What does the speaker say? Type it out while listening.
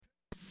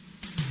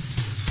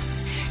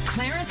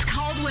Clarence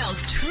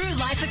Caldwell's True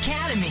Life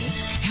Academy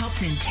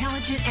helps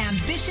intelligent,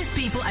 ambitious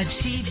people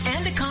achieve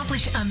and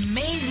accomplish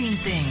amazing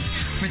things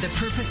for the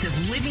purpose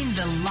of living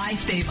the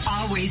life they've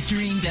always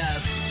dreamed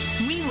of.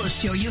 We will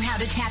show you how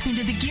to tap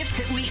into the gifts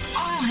that we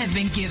all have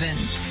been given.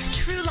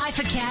 True Life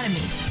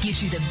Academy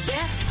gives you the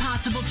best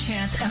possible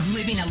chance of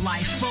living a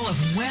life full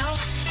of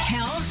wealth,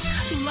 health,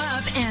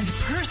 love, and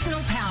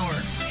personal power.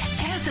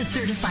 As a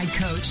certified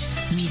coach,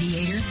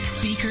 mediator,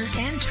 speaker,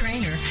 and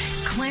trainer,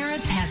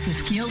 Clarence has the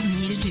skills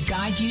needed to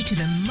guide you to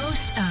the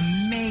most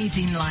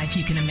amazing life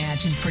you can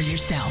imagine for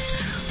yourself,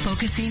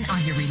 focusing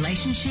on your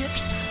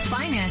relationships,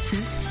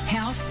 finances,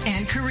 health,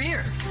 and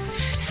career.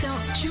 So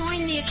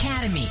join the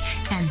Academy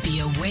and be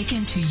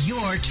awakened to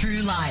your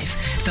true life,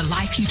 the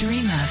life you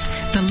dream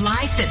of, the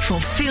life that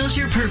fulfills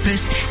your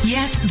purpose,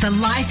 yes, the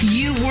life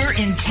you were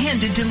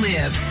intended to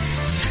live.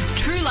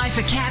 True Life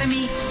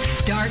Academy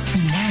starts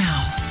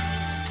now.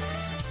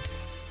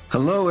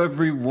 Hello,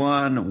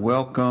 everyone.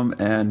 Welcome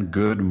and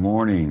good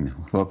morning.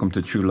 Welcome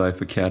to True Life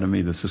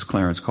Academy. This is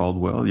Clarence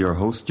Caldwell, your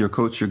host, your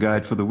coach, your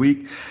guide for the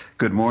week.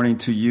 Good morning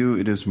to you.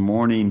 It is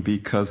morning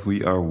because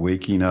we are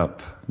waking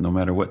up. No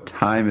matter what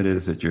time it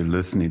is that you're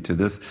listening to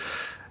this,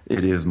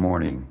 it is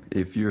morning.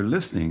 If you're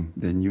listening,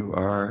 then you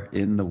are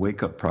in the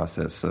wake-up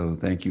process. So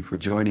thank you for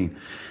joining.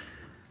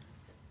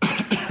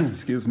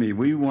 Excuse me.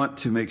 We want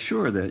to make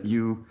sure that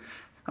you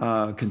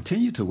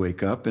continue to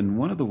wake up, and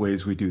one of the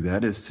ways we do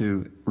that is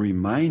to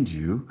remind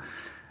you.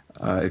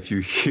 If you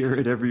hear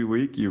it every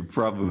week, you're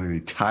probably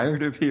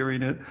tired of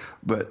hearing it,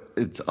 but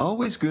it's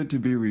always good to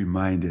be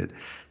reminded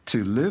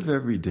to live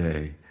every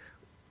day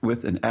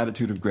with an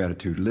attitude of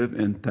gratitude, live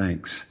in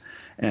thanks,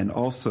 and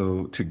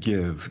also to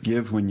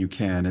give when you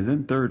can. And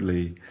then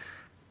thirdly,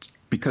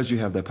 because you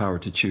have that power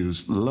to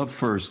choose, love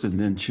first and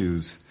then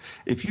choose.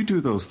 If you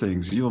do those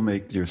things, you'll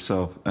make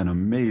yourself an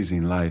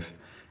amazing life.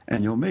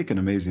 And you'll make an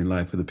amazing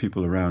life for the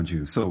people around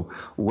you. So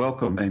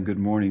welcome and good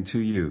morning to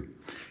you.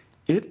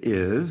 It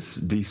is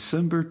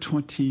December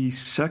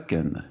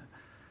 22nd.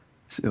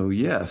 So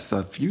yes,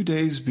 a few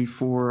days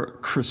before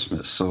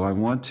Christmas. So I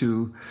want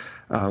to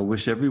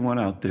wish everyone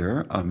out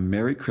there a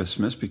Merry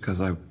Christmas, because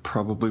I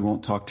probably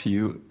won't talk to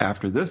you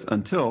after this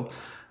until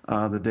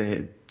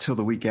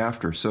the week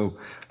after. So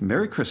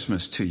Merry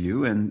Christmas to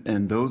you,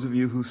 and those of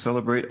you who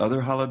celebrate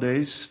other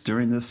holidays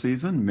during this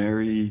season,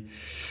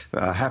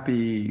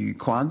 happy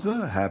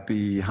Kwanzaa,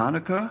 happy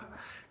Hanukkah,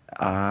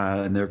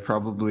 and there are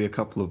probably a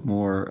couple of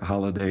more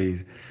holiday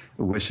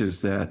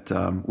wishes that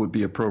would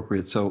be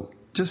appropriate. So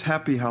just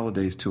happy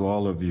holidays to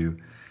all of you.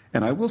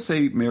 And I will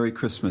say Merry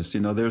Christmas. You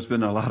know, there's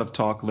been a lot of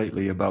talk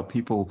lately about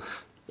people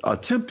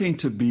attempting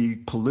to be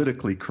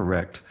politically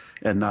correct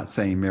and not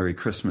saying Merry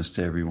Christmas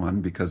to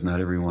everyone, because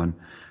not everyone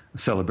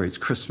celebrates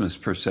Christmas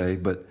per se.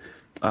 But,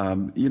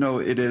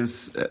 it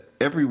is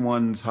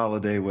everyone's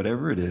holiday,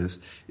 whatever it is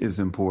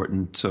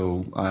important.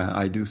 So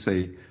I do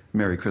say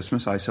Merry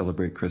Christmas. I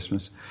celebrate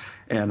Christmas.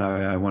 And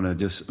I want to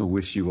just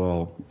wish you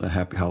all a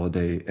happy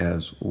holiday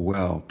as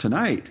well.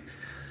 Tonight,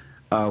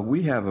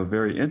 we have a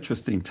very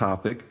interesting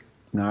topic.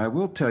 Now, I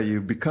will tell you,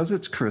 because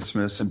it's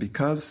Christmas and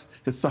because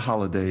it's the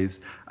holidays,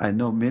 I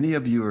know many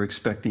of you are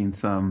expecting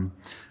some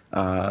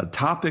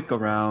topic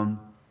around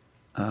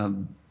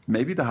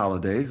maybe the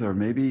holidays, or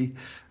maybe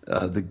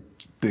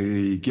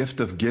the gift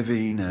of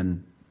giving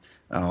and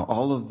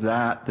all of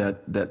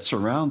that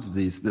surrounds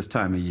this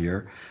time of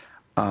year.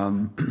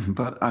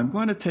 But I'm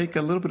going to take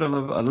a little bit of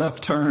a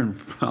left turn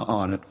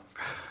on it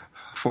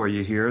for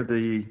you here.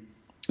 The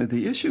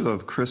issue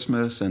of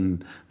Christmas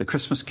and the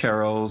Christmas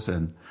carols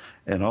and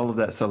all of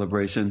that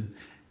celebration.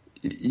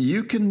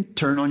 You can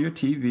turn on your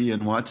TV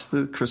and watch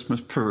the Christmas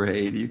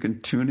parade. You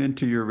can tune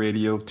into your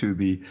radio to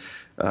the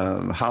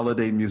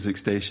holiday music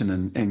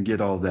station and get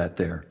all that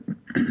there.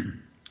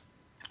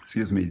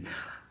 Excuse me.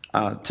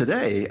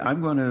 Today,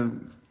 I'm going to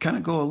kind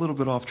of go a little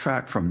bit off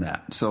track from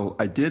that. So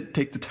I did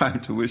take the time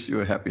to wish you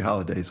a happy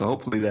holiday. So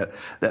hopefully that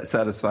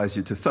satisfies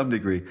you to some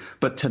degree.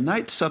 But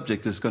tonight's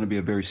subject is going to be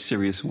a very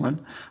serious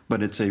one,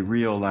 but it's a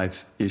real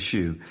life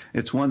issue.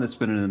 It's one that's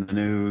been in the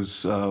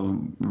news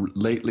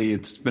lately.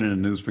 It's been in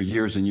the news for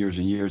years and years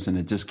and years, and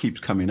it just keeps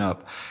coming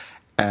up.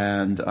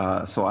 And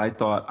so I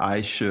thought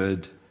I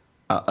should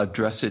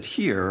address it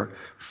here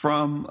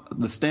from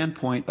the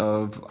standpoint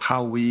of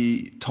how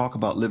we talk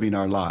about living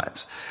our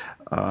lives.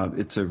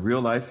 It's a real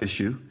life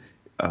issue.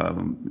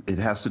 It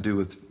has to do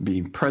with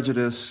being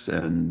prejudiced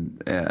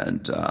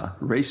and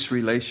race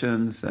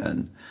relations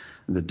and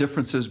the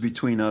differences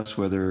between us,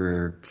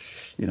 whether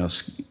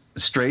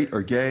straight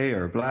or gay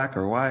or black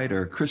or white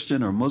or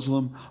Christian or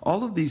Muslim.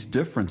 All of these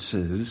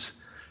differences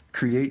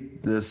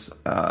create this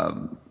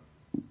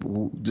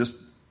just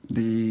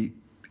the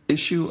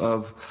issue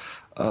of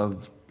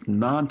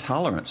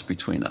non-tolerance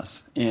between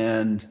us.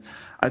 And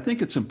I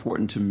think it's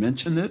important to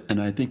mention it, and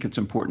I think it's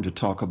important to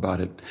talk about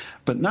it,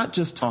 but not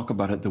just talk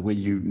about it the way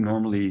you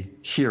normally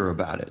hear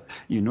about it.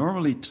 You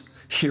normally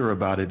hear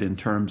about it in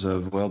terms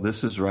of, well,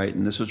 this is right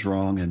and this is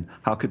wrong, and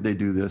how could they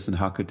do this and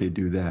how could they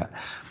do that.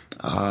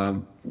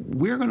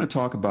 We're going to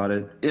talk about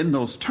it in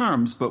those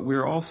terms, but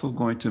we're also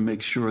going to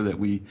make sure that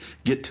we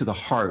get to the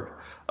heart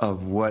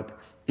of what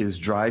is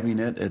driving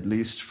it, at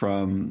least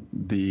from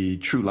the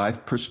true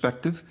life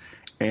perspective.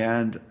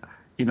 And,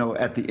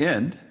 at the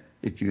end,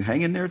 if you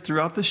hang in there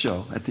throughout the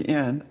show, at the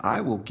end, I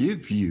will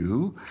give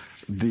you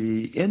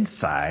the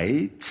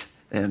insight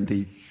and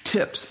the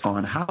tips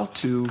on how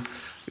to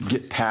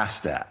get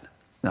past that.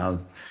 Now,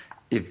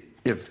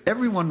 if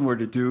everyone were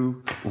to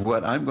do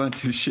what I'm going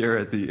to share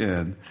at the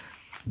end,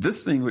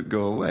 this thing would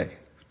go away.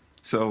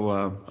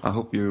 So I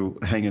hope you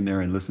hang in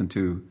there and listen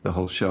to the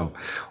whole show.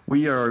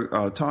 We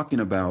are talking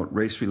about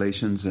race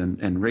relations and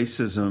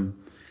racism.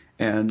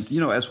 And,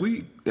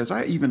 as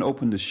I even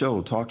opened the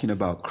show talking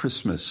about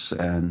Christmas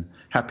and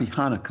Happy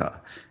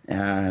Hanukkah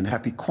and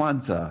Happy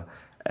Kwanzaa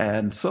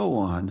and so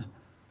on,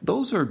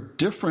 those are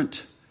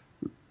different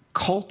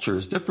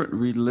cultures, different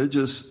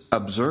religious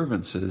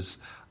observances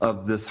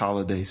of this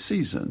holiday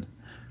season.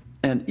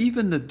 And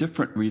even the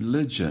different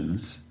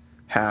religions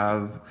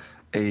have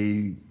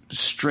a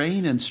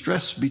strain and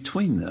stress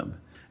between them.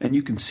 And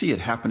you can see it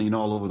happening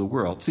all over the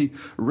world. See,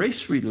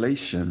 race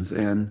relations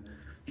and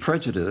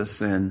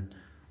prejudice and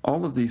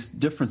all of these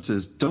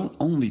differences don't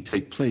only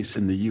take place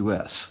in the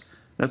U.S.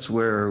 That's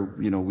where,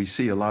 we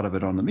see a lot of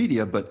it on the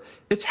media, but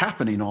it's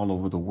happening all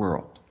over the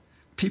world.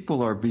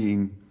 People are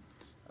being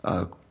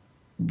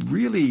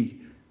really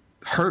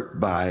hurt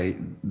by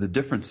the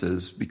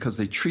differences because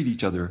they treat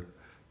each other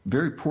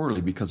very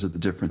poorly because of the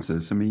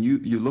differences. I mean,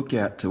 you look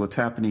at what's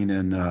happening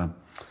in,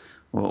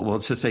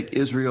 let's just take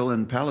Israel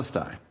and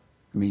Palestine.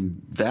 I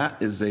mean,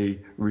 that is a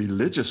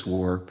religious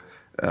war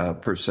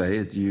per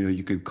se.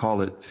 You could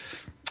call it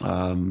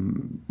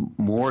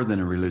more than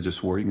a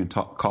religious war. You can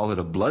call it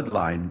a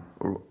bloodline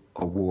or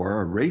a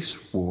war, a race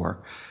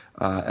war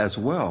as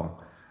well.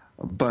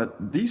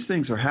 But these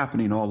things are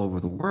happening all over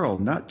the world,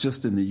 not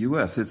just in the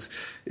U.S.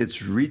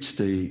 It's reached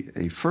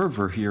a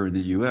fervor here in the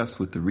U.S.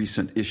 with the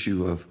recent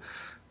issue of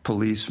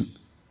police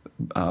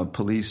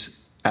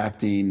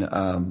acting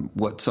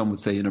what some would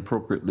say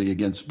inappropriately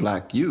against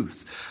black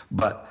youth.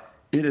 But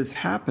it is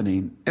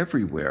happening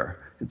everywhere.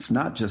 It's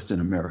not just in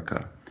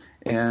America.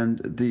 And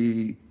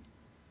the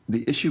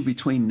issue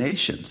between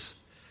nations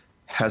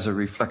has a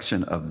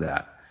reflection of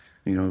that.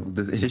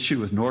 The issue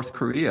with North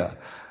Korea.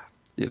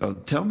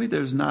 Tell me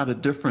there's not a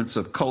difference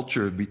of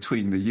culture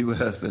between the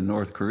U.S. and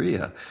North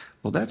Korea.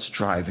 Well, that's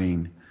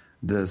driving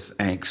this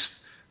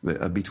angst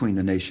between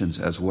the nations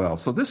as well.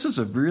 So this is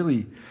a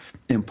really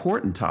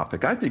important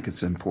topic. I think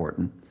it's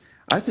important.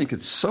 I think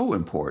it's so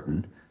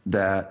important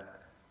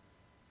that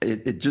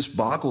it just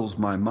boggles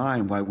my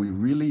mind why we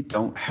really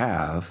don't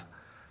have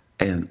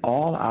an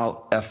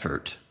all-out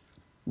effort,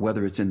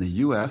 whether it's in the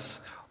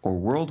U.S. or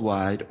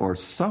worldwide or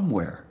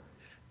somewhere,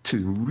 to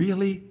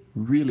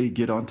really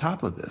get on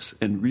top of this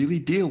and really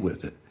deal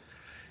with it.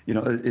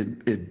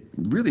 It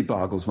really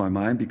boggles my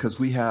mind because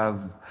we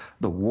have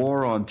the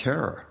war on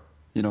terror.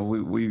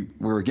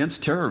 We're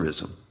against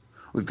terrorism.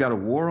 We've got a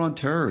war on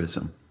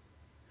terrorism.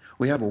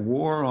 We have a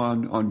war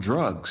on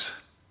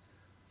drugs.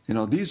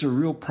 These are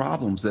real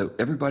problems that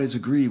everybody's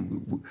agreed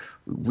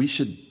we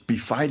should be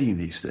fighting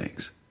these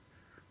things.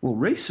 Well,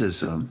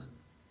 racism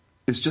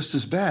is just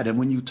as bad. And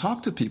when you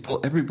talk to people,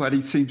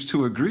 everybody seems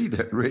to agree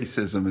that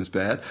racism is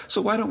bad.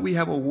 So why don't we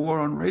have a war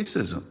on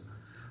racism?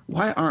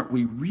 Why aren't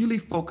we really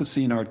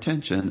focusing our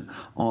attention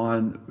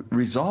on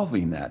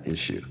resolving that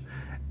issue?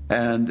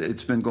 And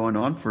it's been going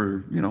on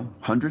for,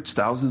 hundreds,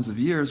 thousands of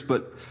years,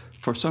 but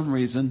for some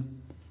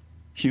reason,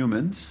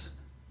 humans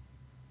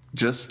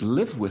just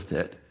live with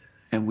it,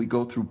 and we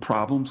go through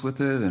problems with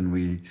it, and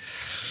we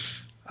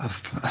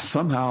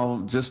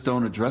somehow just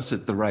don't address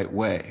it the right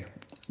way.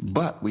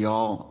 But we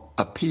all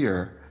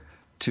appear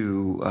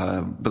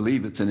to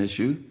believe it's an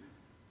issue.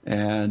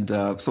 And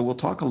so we'll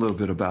talk a little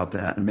bit about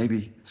that and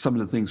maybe some of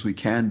the things we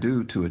can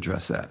do to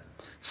address that.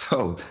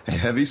 So a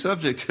heavy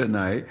subject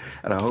tonight,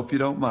 and I hope you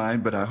don't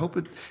mind, but I hope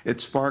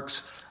it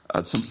sparks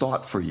some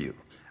thought for you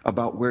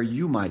about where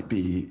you might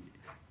be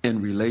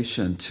in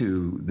relation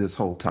to this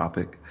whole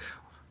topic.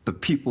 The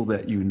people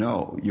that you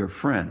know, your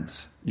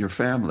friends, your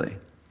family,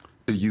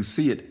 do you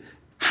see it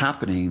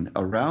happening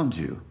around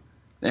you?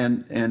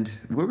 And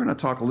we're going to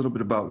talk a little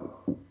bit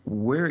about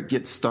where it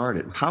gets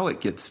started, how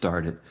it gets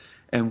started,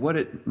 and what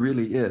it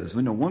really is.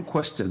 One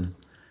question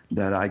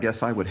that I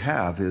guess I would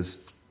have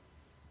is,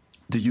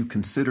 do you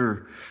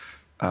consider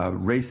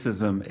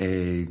racism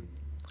a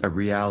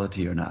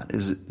reality or not?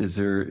 Is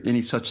there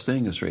any such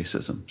thing as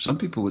racism? Some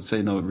people would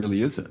say, no, it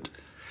really isn't.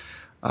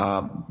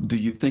 Do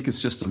you think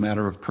it's just a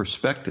matter of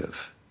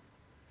perspective?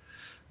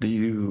 Do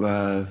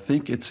you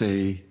think it's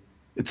a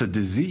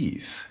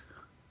disease?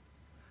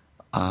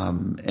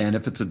 And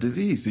if it's a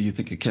disease, do you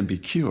think it can be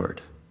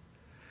cured?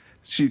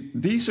 See,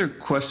 these are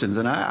questions,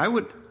 and I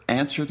would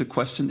answer the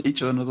question,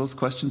 each one of those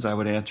questions, I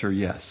would answer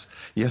yes.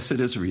 Yes, it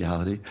is a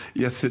reality.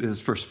 Yes, it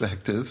is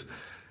perspective.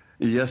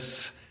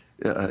 Yes,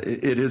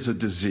 it is a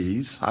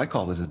disease. I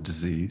call it a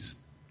disease.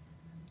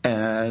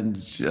 And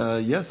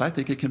yes, I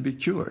think it can be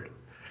cured.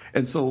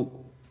 And so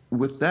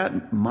with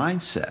that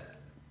mindset,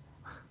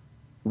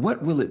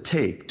 what will it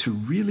take to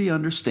really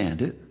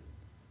understand it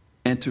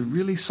and to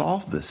really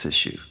solve this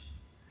issue?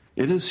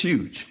 It is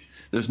huge.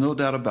 There's no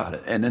doubt about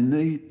it. And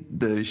in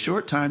the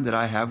short time that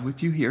I have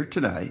with you here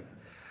tonight,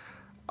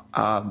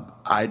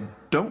 I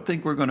don't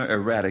think we're going to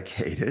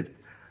eradicate it,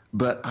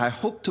 but I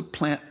hope to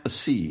plant a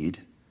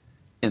seed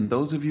in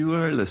those of you who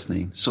are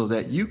listening so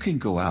that you can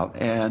go out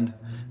and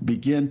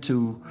begin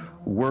to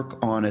work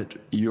on it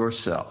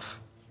yourself.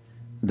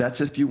 That's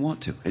if you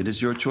want to. It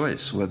is your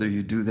choice whether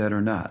you do that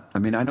or not. I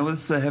mean, I know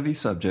it's a heavy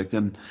subject,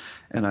 and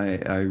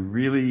I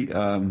really,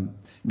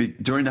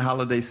 during the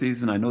holiday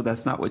season, I know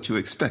that's not what you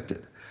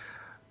expected.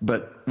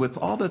 But with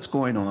all that's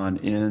going on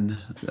in,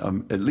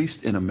 at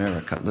least in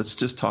America, let's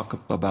just talk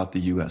about the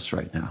U.S.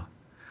 right now,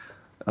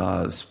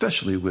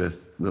 especially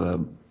with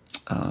the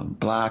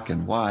black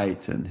and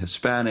white and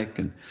Hispanic.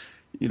 And,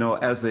 you know,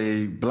 as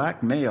a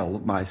black male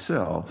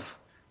myself,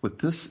 with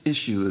this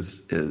issue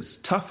as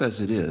tough as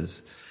it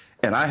is,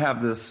 and I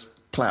have this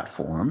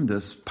platform,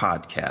 this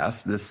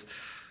podcast, this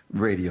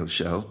radio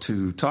show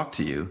to talk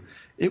to you,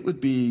 it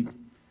would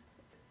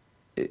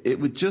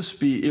just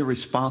be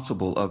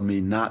irresponsible of me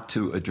not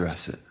to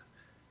address it.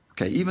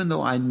 Okay, even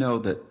though I know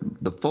that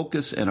the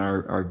focus and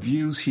our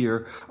views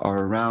here are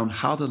around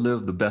how to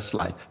live the best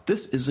life,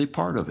 this is a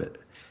part of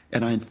it.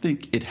 And I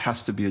think it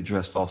has to be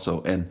addressed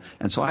also. And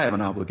so I have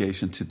an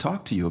obligation to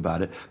talk to you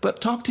about it, but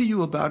talk to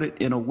you about it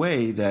in a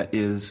way that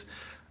is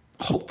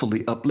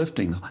hopefully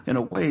uplifting, in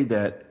a way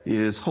that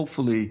is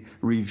hopefully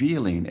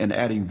revealing and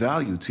adding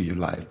value to your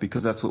life,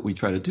 because that's what we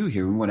try to do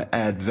here. We want to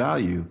add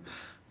value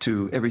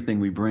to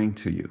everything we bring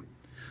to you.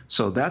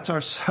 So that's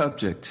our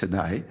subject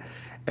tonight.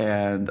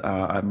 And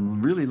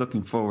I'm really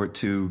looking forward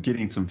to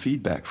getting some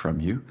feedback from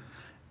you.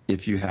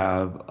 If you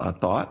have a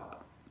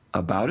thought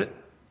about it,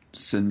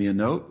 send me a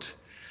note,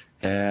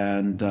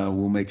 and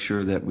we'll make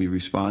sure that we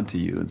respond to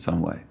you in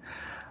some way.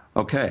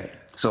 Okay,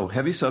 so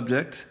heavy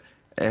subject,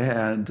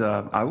 and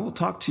I will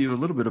talk to you a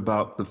little bit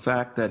about the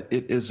fact that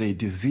it is a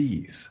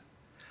disease.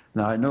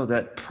 Now, I know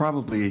that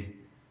probably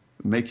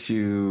makes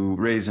you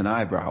raise one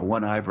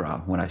eyebrow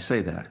when I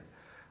say that.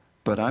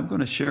 But I'm going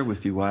to share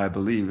with you why I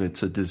believe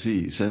it's a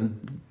disease.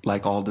 And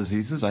like all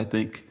diseases, I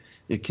think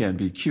it can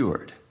be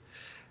cured.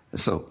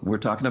 So we're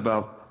talking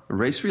about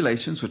race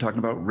relations. We're talking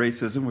about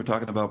racism. We're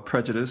talking about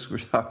prejudice. We're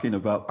talking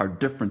about our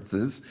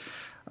differences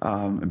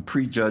and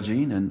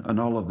prejudging and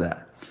all of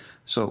that.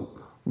 So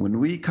when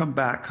we come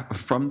back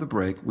from the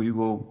break, we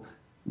will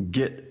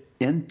get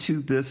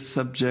into this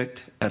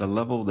subject at a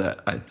level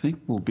that I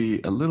think will be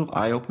a little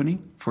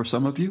eye-opening for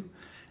some of you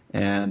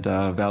and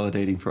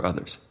validating for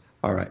others.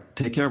 All right,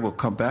 take care. We'll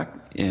come back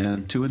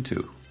in 2 and 2.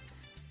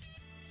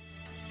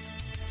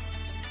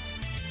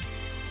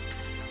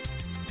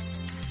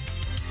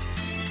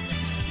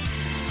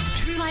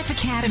 True Life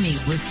Academy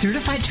with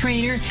certified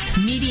trainer,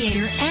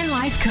 mediator, and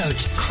life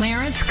coach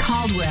Clarence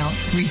Caldwell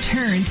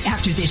returns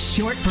after this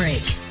short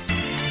break.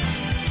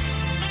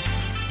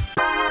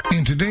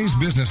 In today's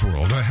business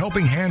world, a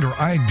helping hand or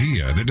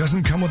idea that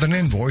doesn't come with an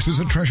invoice is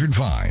a treasured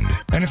find.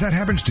 And if that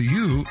happens to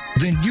you,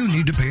 then you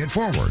need to pay it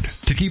forward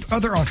to keep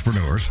other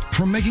entrepreneurs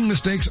from making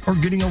mistakes or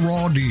getting a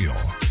raw deal.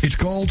 It's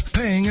called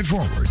Paying It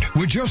Forward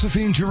with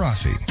Josephine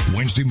Girassi.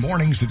 Wednesday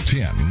mornings at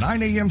 10,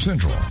 9 a.m.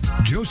 Central.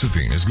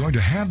 Josephine is going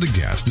to have the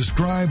guests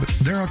describe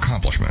their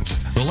accomplishments,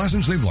 the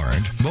lessons they've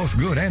learned, both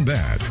good and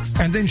bad,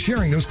 and then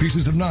sharing those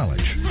pieces of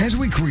knowledge as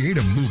we create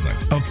a movement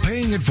of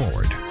paying it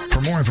forward. For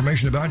more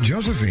information about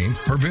Josephine,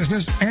 her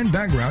business, and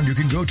background, you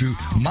can go to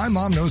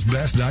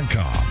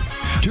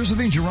mymomknowsbest.com.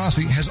 Josephine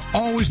Girassi has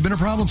always been a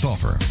problem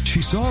solver.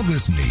 She saw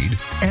this need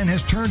and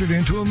has turned it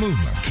into a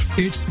movement.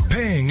 It's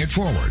Paying It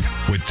Forward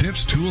with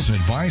tips, tools, and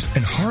advice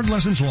and hard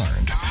lessons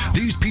learned.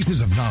 These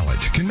pieces of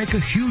knowledge can make a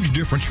huge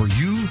difference for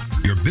you,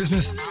 your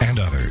business, and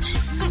others.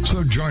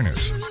 So join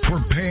us for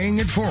Paying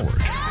It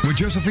Forward with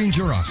Josephine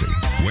Girassi.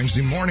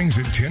 Wednesday mornings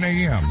at 10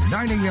 a.m.,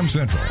 9 a.m.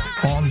 Central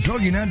on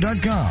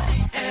TogiNet.com.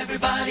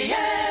 Everybody.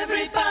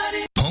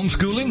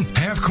 Homeschooling?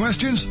 Have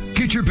questions?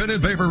 Get your pen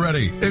and paper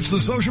ready. It's the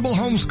sociable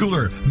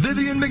homeschooler,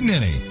 Vivian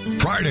McNinney.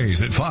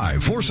 Fridays at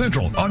 5, 4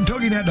 Central on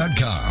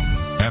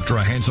TogiNet.com. After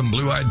a handsome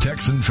blue-eyed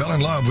Texan fell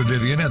in love with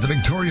Vivian at the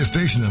Victoria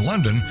Station in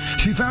London,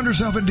 she found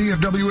herself at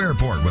DFW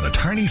Airport with a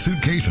tiny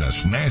suitcase and a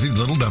snazzy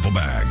little duffel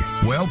bag.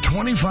 Well,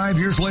 25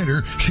 years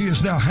later, she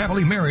is now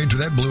happily married to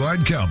that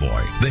blue-eyed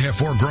cowboy. They have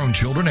 4 grown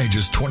children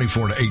ages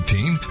 24 to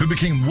 18 who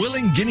became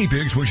willing guinea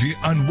pigs when she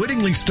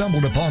unwittingly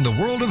stumbled upon the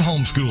world of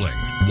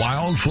homeschooling.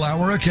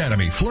 Wildflower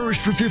Academy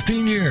flourished for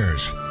 15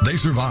 years. They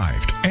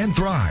survived and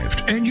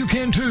thrived, and you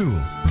can too.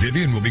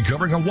 Vivian will be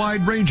covering a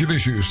wide range of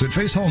issues that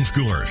face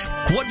homeschoolers.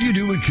 What do you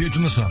do with kids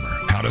in the summer?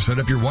 How to set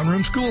up your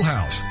one-room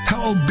schoolhouse?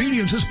 How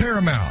obedience is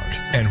paramount?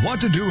 And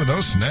what to do with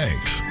those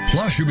snakes?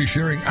 Plus, you'll be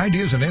sharing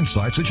ideas and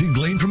insights that she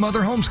gleaned from other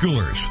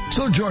homeschoolers.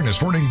 So join us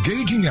for an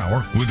engaging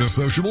hour with the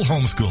sociable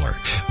homeschooler,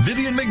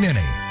 Vivian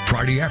McNinney.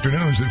 Friday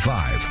afternoons at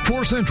 5,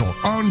 4 Central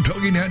on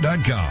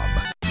TogiNet.com.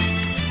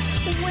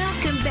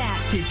 Welcome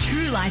back to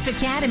True Life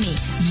Academy,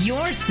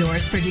 your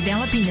source for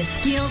developing the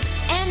skills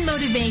and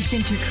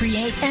motivation to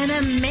create an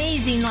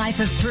amazing life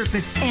of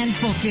purpose and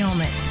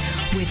fulfillment.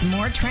 With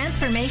more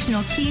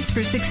transformational keys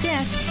for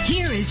success,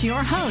 here is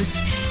your host,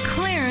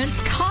 Clarence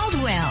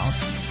Caldwell.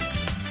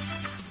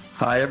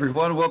 Hi,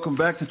 everyone. Welcome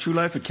back to True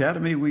Life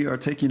Academy. We are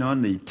taking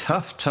on the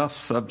tough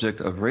subject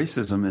of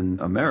racism in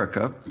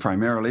America,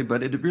 primarily,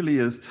 but it really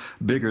is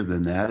bigger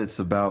than that. It's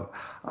about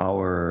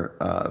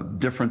our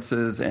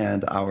differences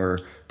and our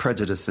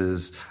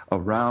prejudices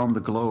around the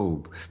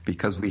globe,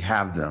 because we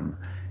have them.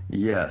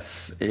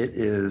 Yes, it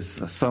is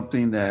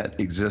something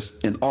that exists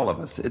in all of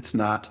us. It's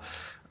not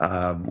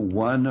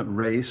one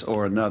race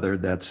or another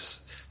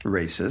that's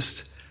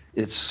racist.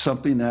 It's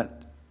something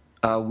that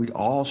we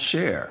all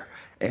share.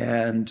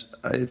 And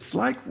it's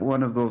like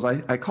one of those,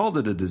 I called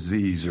it a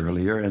disease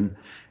earlier, and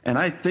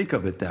I think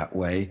of it that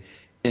way,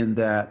 in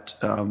that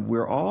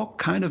we're all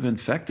kind of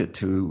infected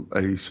to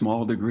a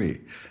small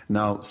degree.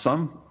 Now,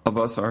 some of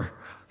us are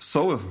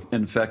so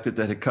infected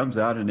that it comes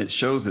out and it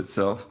shows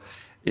itself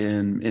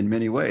in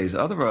many ways.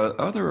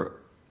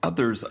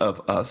 Others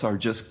of us are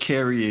just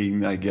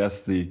carrying, I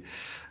guess, the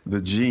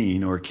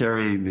gene, or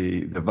carrying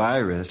the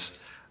virus,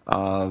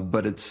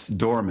 but it's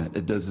dormant.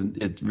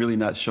 It's really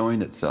not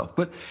showing itself.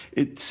 But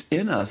it's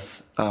in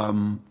us,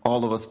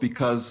 all of us,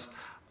 because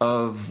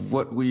of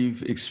what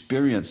we've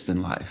experienced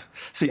in life.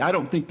 See, I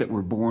don't think that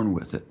we're born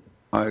with it.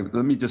 Let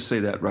me just say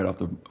that right off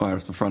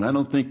the front. I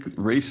don't think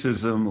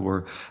racism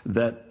or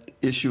that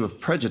issue of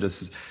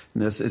prejudice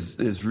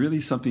is really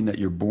something that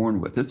you're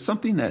born with. It's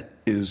something that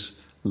is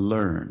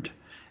learned.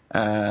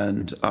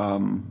 And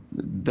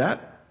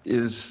that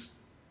is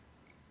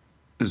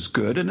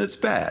good and it's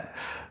bad.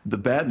 The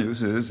bad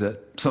news is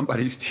that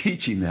somebody's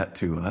teaching that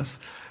to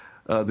us.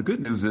 The good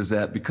news is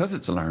that because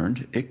it's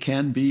learned, it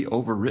can be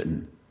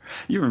overwritten.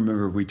 You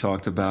remember we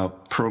talked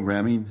about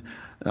programming,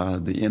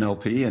 the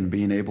NLP, and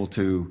being able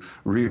to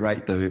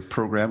rewrite the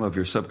program of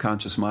your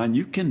subconscious mind.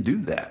 You can do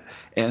that.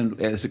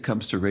 And as it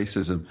comes to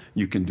racism,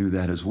 you can do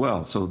that as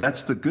well. So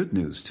that's the good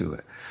news to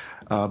it.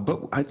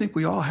 But I think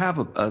we all have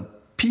a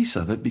piece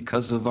of it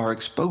because of our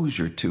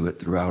exposure to it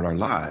throughout our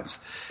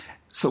lives.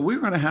 So we're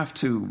going to have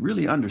to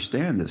really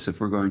understand this if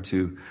we're going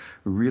to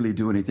really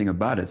do anything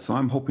about it. So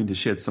I'm hoping to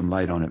shed some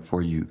light on it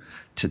for you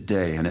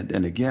today.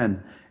 And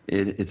again,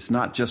 it's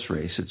not just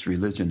race, it's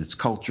religion, it's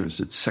cultures,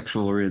 it's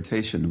sexual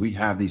orientation. We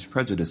have these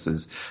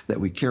prejudices that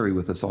we carry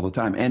with us all the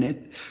time.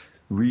 And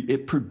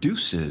it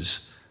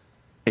produces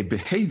a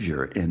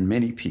behavior in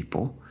many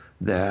people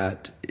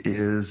that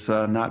is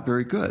not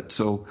very good.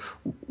 So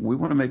we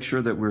want to make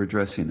sure that we're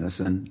addressing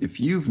this. And if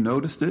you've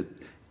noticed it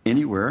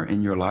anywhere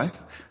in your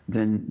life,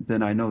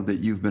 then I know that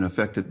you've been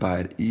affected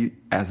by it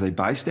as a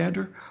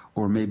bystander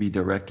or maybe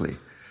directly.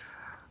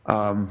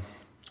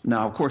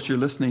 Now, of course, you're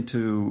listening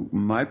to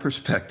my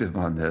perspective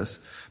on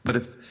this,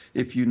 but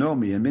if you know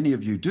me, and many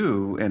of you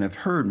do, and have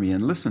heard me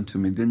and listened to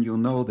me, then you'll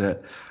know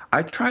that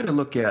I try to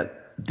look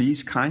at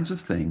these kinds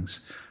of things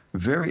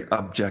very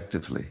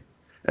objectively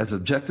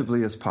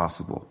as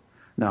possible.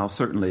 Now,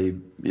 certainly,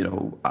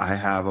 I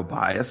have a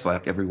bias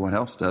like everyone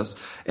else does,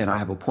 and I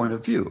have a point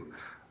of view,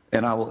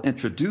 and I will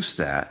introduce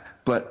that.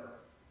 But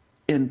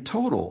in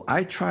total,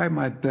 I try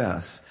my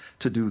best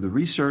to do the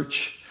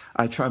research.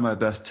 I try my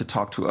best to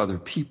talk to other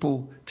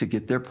people to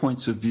get their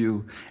points of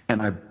view,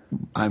 and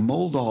I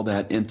mold all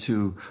that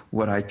into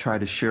what I try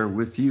to share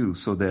with you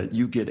so that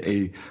you get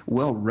a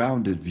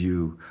well-rounded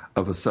view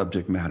of a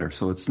subject matter.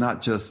 So it's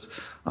not just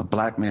a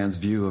black man's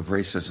view of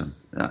racism.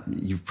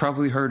 You've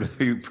probably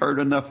heard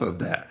enough of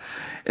that.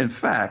 In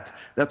fact,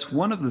 that's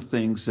one of the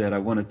things that I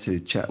wanted to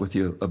chat with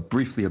you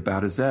briefly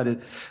about, is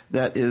that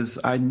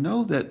I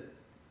know that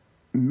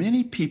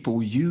many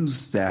people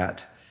use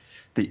the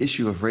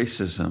issue of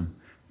racism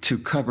to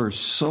cover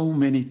so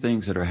many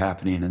things that are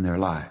happening in their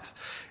lives.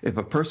 If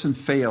a person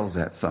fails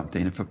at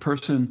something, if a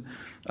person,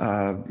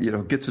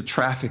 gets a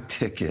traffic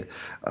ticket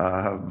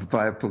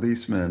by a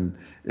policeman,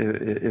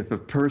 if a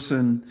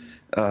person,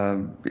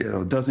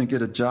 doesn't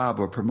get a job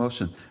or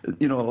promotion,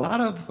 a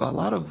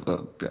lot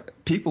of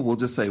people will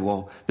just say,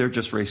 well, they're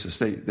just racist.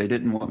 They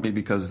didn't want me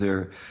because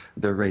they're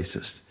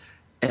racist.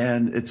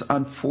 And it's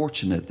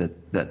unfortunate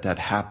that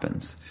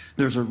happens.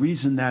 There's a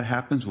reason that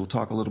happens. We'll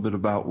talk a little bit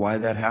about why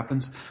that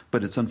happens,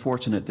 but it's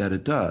unfortunate that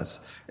it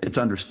does. It's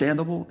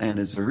understandable, and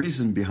there's a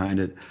reason behind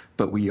it,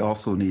 but we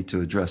also need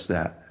to address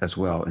that as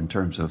well in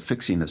terms of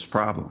fixing this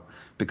problem,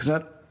 because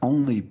that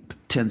only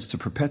tends to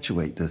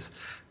perpetuate this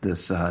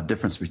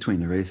difference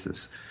between the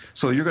races.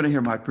 So you're going to hear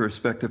my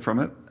perspective from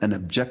it, an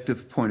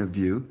objective point of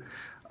view.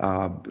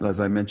 As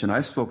I mentioned,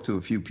 I spoke to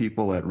a few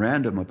people at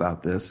random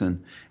about this,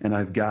 and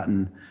I've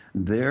gotten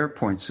their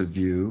points of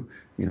view,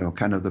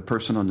 kind of the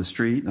person on the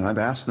street, and I've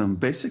asked them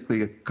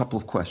basically a couple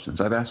of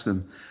questions. I've asked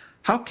them,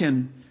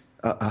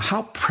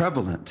 how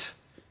prevalent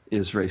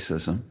is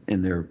racism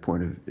in their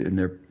point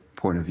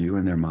of view,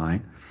 in their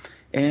mind,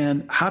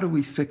 and how do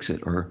we fix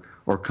it or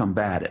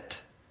combat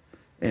it?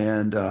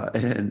 And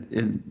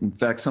in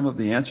fact, some of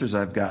the answers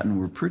I've gotten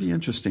were pretty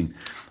interesting.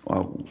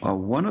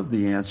 One of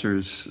the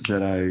answers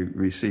that I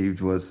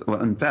received was,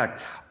 well, in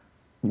fact,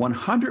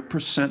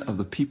 100% of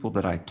the people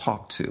that I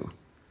talked to,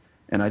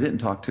 and I didn't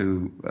talk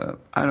to,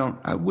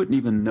 I wouldn't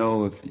even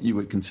know if you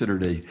would consider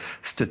it a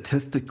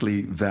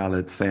statistically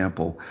valid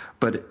sample,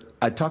 but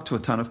I talked to a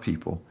ton of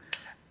people,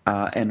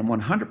 and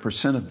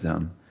 100% of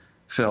them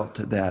felt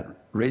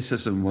that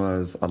racism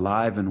was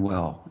alive and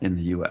well in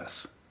the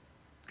U.S.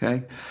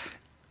 Okay?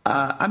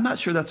 I'm not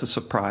sure that's a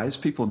surprise.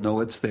 People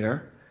know it's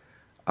there.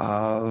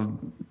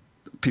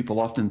 People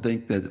often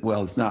think that,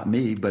 well, it's not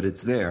me, but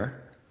it's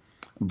there.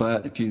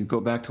 But if you go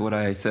back to what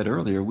I said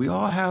earlier, we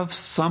all have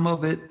some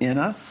of it in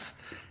us.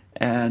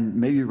 And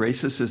maybe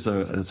racist is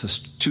a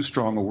too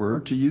strong a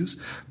word to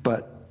use,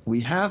 but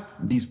we have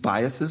these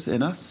biases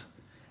in us,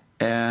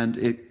 and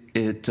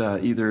it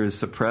either is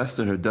suppressed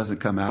and it doesn't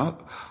come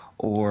out,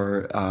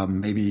 or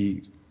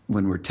maybe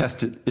when we're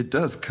tested, it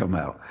does come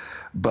out.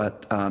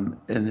 But and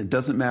it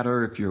doesn't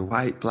matter if you're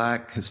white,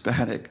 black,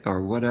 Hispanic,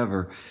 or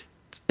whatever.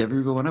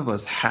 Every one of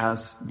us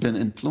has been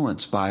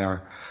influenced by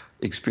our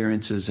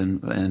experiences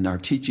and our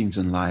teachings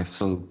in life.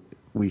 So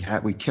we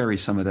carry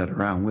some of that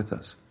around with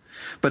us.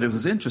 But it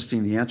was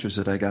interesting, the answers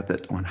that I got,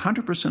 that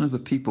 100% of the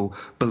people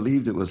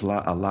believed it was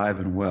alive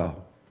and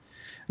well.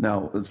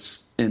 Now,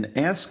 in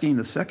asking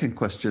the second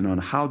question on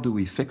how do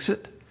we fix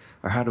it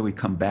or how do we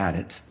combat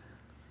it,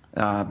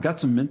 I've got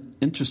some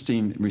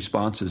interesting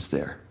responses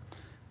there.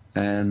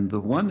 And the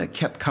one that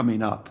kept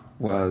coming up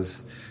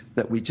was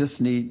that we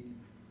just need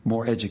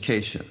more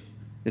education.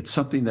 It's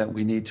something that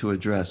we need to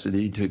address.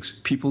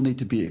 People need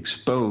to be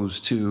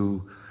exposed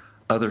to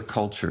other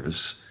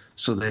cultures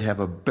so they have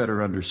a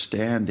better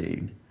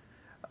understanding,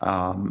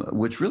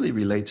 which really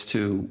relates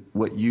to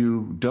what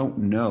you don't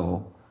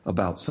know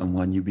about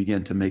someone, you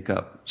begin to make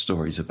up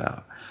stories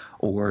about.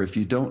 Or if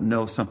you don't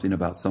know something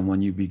about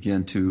someone, you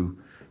begin to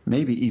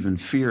maybe even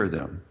fear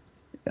them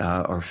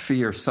or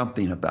fear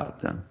something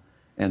about them.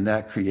 And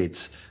that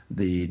creates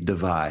the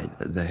divide,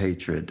 the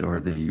hatred, or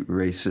the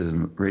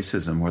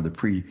racism or the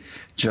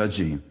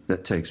prejudging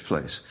that takes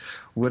place.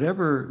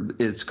 Whatever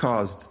it's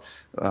caused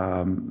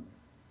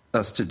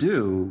us to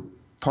do,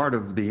 part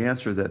of the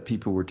answer that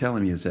people were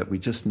telling me is that we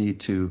just need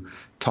to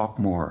talk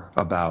more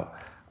about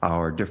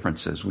our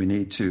differences. We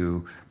need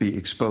to be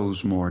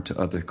exposed more to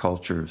other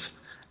cultures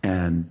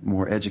and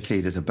more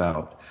educated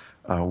about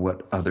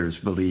what others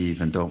believe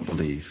and don't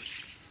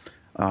believe.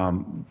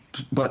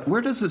 But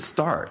where does it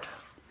start?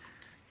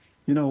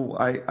 You know,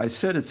 I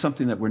said it's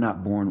something that we're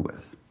not born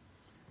with.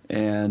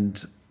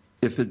 And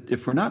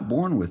if we're not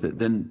born with it,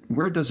 then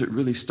where does it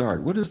really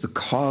start? What is the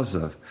cause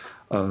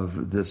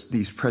of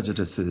these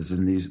prejudices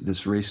and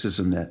this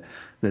racism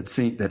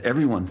that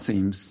everyone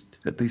seems,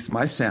 at least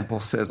my sample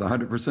says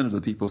 100% of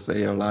the people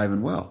say are alive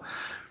and well?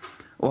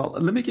 Well,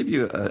 let me give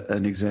you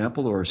an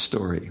example or a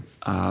story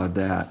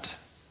that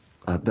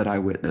I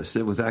witnessed.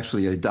 It was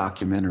actually a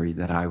documentary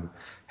that I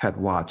had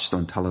watched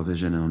on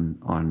television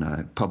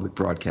on public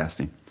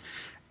broadcasting.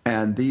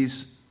 And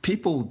these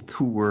people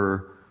who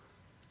were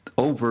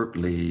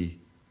overtly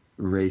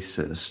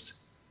racist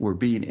were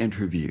being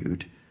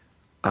interviewed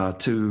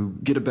to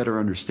get a better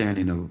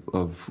understanding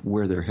of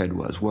where their head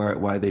was,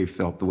 why they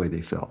felt the way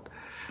they felt.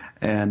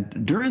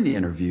 And during the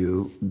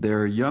interview,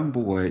 their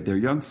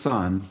young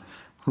son,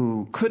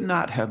 who could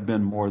not have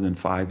been more than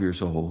 5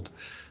 years old,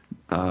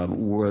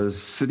 was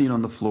sitting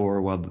on the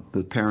floor while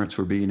the parents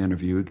were being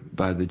interviewed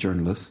by the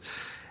journalists.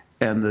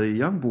 And the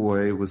young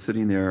boy was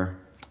sitting there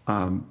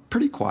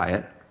pretty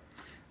quiet.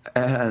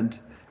 And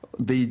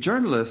the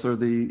journalist or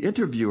the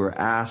interviewer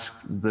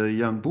asked the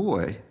young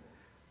boy,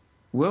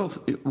 well,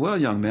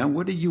 young man,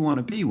 what do you want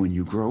to be when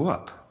you grow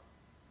up?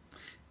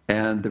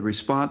 And the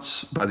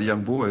response by the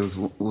young boy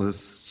was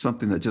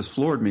something that just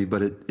floored me,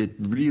 but it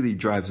really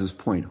drives this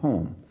point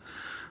home.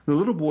 The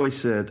little boy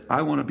said,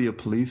 I want to be a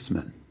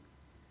policeman.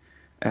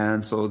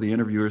 And so the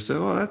interviewer said,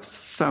 oh, that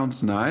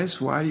sounds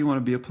nice. Why do you want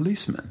to be a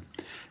policeman?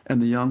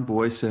 And the young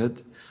boy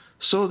said,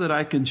 so that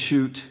I can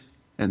shoot,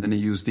 and then he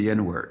used the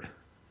N-word.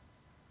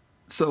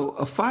 So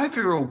a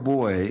 5-year-old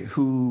boy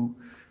who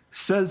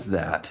says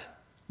that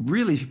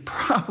really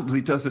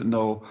probably doesn't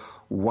know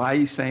why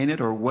he's saying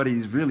it or what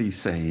he's really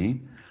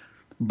saying,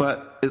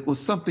 but it was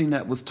something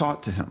that was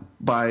taught to him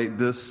by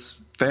this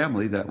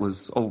family that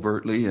was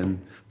overtly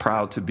and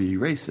proud to be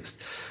racist.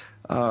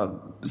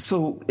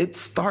 So it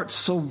starts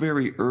so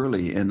very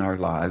early in our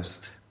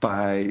lives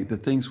by the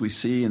things we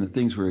see and the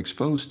things we're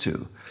exposed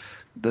to,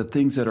 the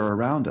things that are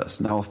around us.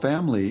 Now, a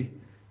family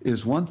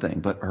is one thing,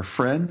 but our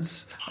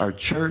friends, our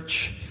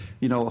church,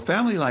 a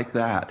family like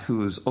that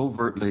who is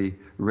overtly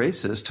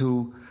racist,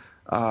 who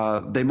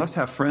they must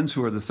have friends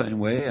who are the same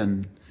way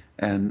and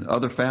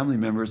other family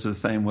members are the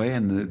same way,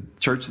 and the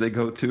church they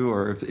go to,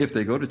 or if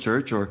they go to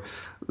church, or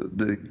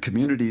the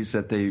communities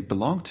that they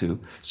belong to.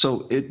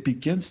 So it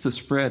begins to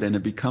spread and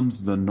it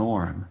becomes the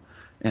norm.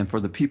 And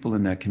for the people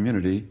in that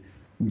community,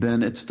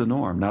 then it's the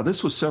norm. Now,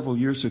 this was several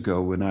years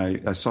ago when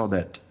I saw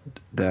that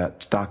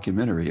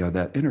documentary or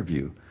that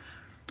interview.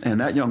 And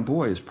that young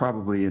boy is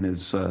probably in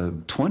his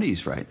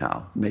 20s right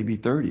now, maybe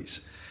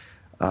 30s.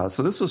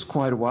 So this was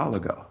quite a while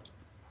ago.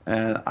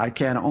 And I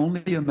can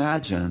only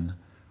imagine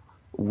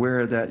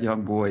where that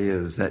young boy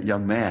is, that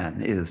young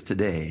man is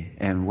today,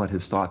 and what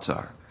his thoughts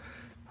are.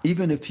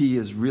 Even if he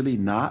is really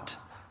not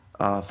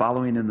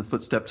following in the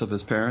footsteps of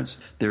his parents,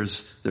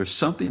 there's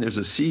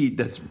a seed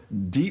that's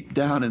deep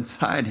down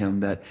inside him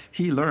that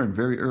he learned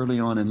very early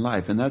on in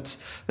life, and that's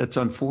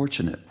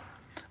unfortunate.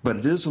 But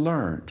it is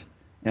learned.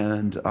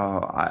 And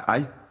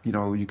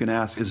you can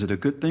ask, is it a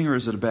good thing or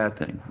is it a bad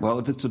thing? Well,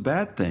 if it's a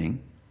bad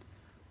thing,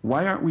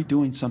 why aren't we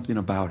doing something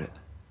about it?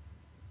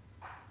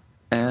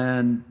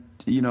 And,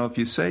 if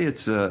you say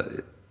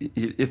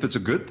if it's a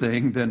good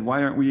thing, then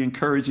why aren't we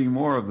encouraging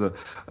more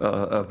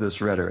of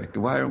this rhetoric?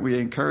 Why aren't we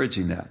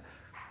encouraging that?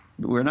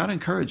 We're not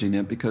encouraging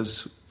it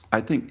because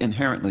I think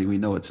inherently we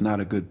know it's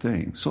not a good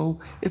thing. So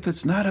if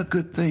it's not a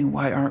good thing,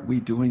 why aren't we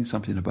doing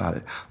something about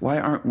it? Why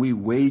aren't we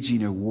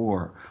waging a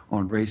war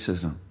on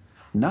racism?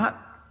 Not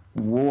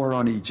war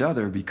on each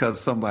other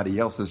because somebody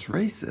else is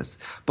racist,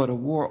 but a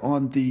war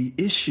on the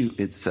issue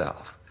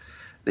itself,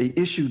 the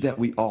issue that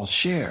we all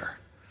share.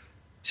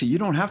 See, you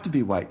don't have to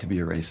be white to be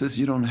a racist.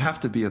 You don't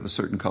have to be of a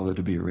certain color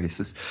to be a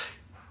racist.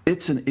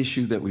 It's an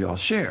issue that we all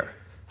share.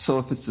 So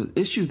if it's an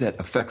issue that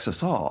affects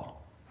us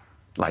all,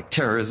 like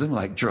terrorism,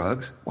 like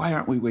drugs, why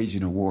aren't we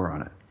waging a war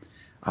on it?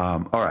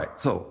 All right,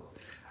 so,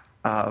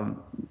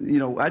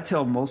 I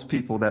tell most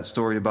people that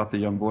story about the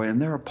young boy,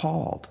 and they're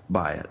appalled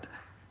by it.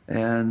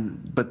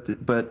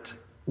 But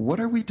what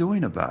are we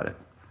doing about it?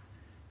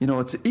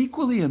 It's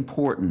equally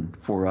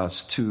important for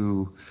us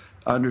to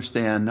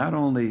understand not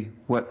only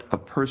what a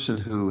person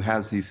who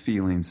has these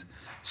feelings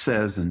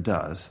says and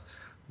does,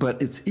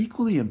 but it's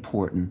equally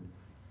important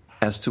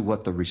as to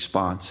what the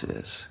response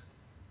is.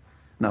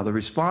 Now, the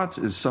response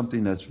is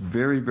something that's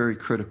very, very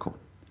critical,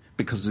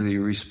 because the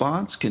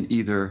response can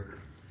either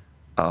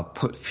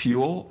put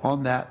fuel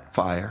on that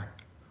fire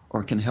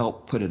or can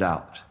help put it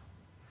out.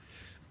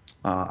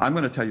 I'm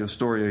going to tell you a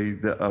story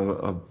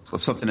of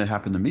something that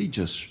happened to me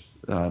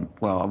I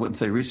wouldn't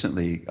say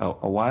recently,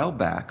 a while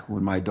back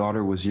when my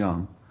daughter was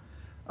young.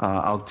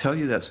 I'll tell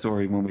you that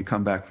story when we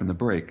come back from the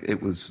break.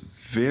 It was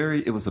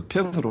a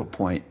pivotal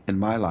point in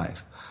my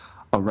life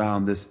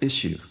around this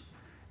issue.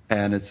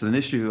 And it's an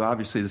issue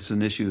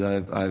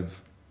that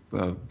I've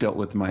dealt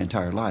with my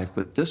entire life,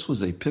 but this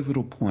was a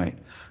pivotal point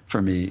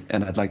for me,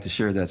 and I'd like to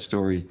share that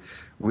story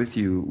with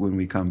you when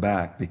we come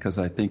back, because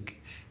I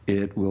think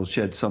it will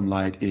shed some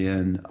light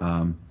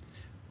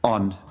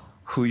on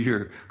who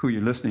you're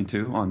listening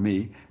to, on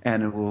me,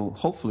 and it will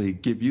hopefully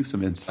give you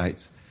some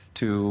insights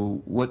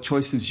to what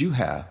choices you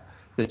have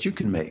that you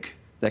can make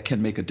that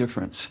can make a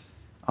difference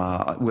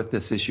with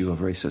this issue of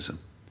racism.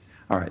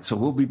 All right, so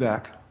we'll be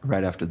back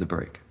right after the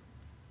break.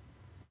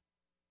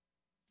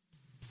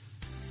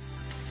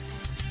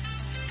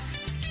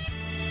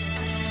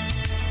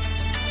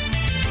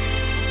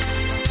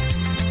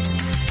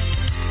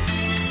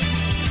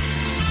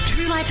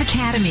 Life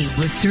Academy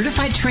with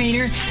certified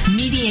trainer,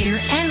 mediator,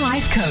 and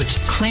life coach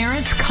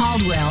Clarence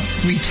Caldwell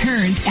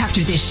returns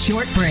after this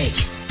short break.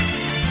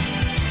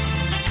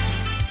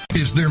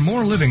 Is there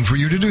more living for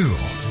you to do?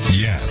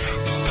 Yes.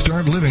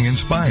 Start living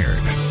inspired.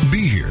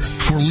 Be here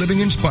for Living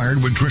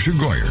Inspired with Tricia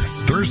Goyer,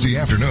 Thursday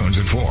afternoons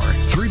at 4,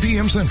 3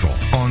 p.m. Central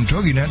on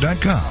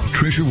TogiNet.com.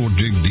 Tricia will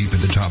dig deep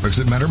into topics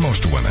that matter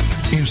most to women,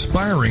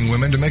 inspiring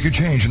women to make a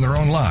change in their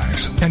own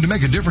lives and to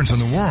make a difference in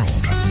the world,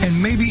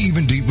 and maybe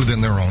even deep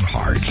within their own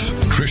hearts.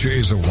 Tricia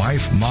is a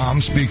wife,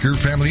 mom, speaker,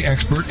 family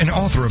expert, and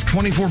author of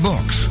 24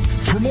 books.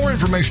 For more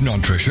information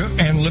on Tricia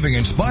and Living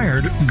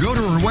Inspired, go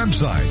to her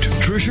website,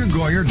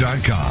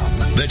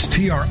 TriciaGoyer.com. That's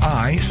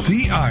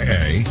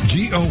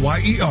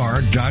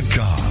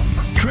TriciaGoyer.com.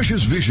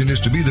 Tricia's vision is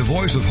to be the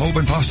voice of hope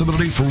and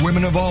possibility for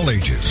women of all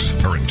ages.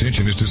 Her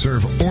intention is to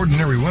serve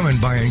ordinary women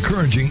by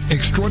encouraging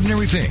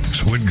extraordinary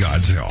things with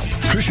God's help.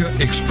 Tricia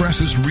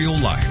expresses real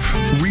life,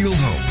 real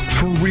hope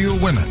for real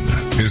women.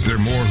 Is there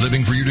more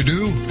living for you to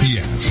do?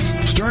 Yes.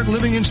 Start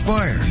living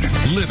inspired.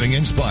 Living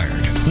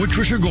Inspired with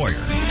Tricia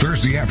Goyer.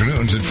 Thursday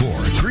afternoons at 4,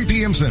 3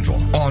 p.m. Central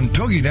on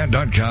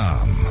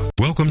TogiNet.com.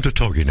 Welcome to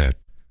TogiNet,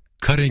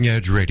 Cutting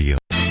Edge Radio.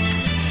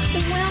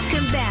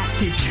 Welcome back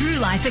to True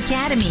Life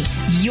Academy,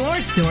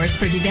 your source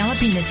for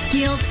developing the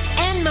skills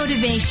and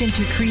motivation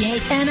to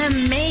create an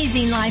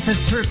amazing life of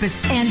purpose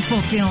and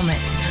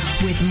fulfillment.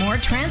 With more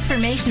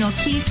transformational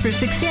keys for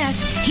success,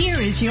 here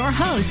is your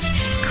host,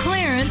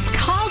 Clarence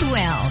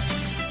Caldwell.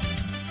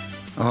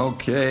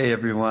 Okay,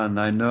 everyone,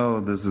 I know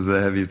this is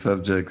a heavy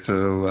subject,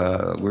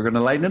 so we're going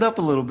to lighten it up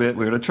a little bit.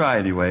 We're going to try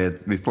anyway.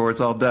 Before it's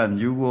all done,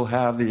 you will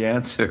have the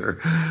answer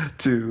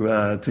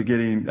to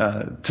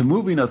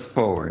moving us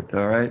forward,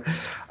 all right?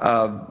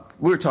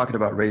 We're talking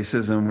about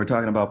racism. We're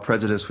talking about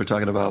prejudice. We're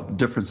talking about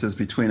differences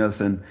between us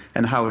and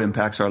how it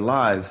impacts our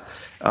lives.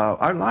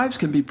 Our lives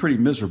can be pretty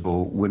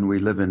miserable when we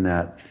live in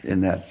that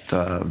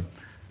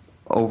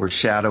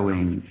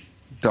overshadowing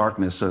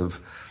darkness of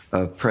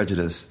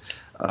prejudice.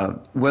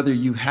 Whether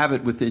you have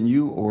it within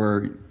you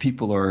or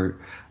people are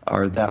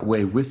that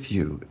way with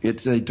you,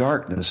 it's a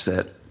darkness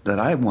that that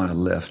I want to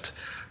lift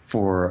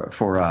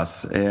for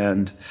us.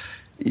 And,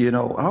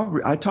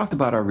 I talked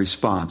about our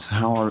response,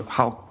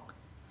 how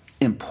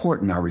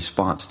important our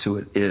response to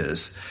it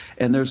is.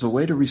 And there's a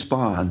way to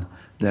respond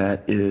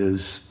that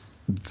is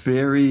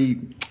very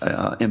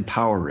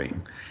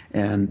empowering.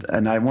 And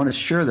I want to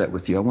share that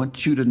with you. I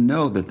want you to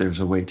know that there's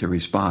a way to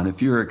respond.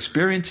 If you're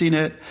experiencing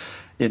it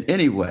in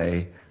any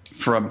way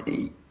from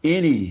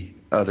any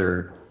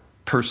other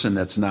person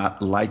that's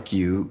not like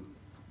you,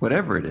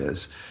 whatever it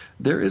is,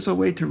 there is a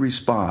way to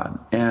respond.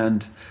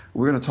 And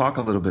we're going to talk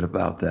a little bit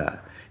about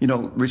that.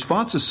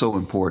 Response is so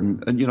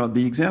important. And,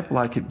 the example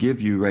I could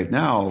give you right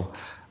now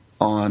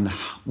on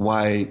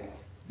why,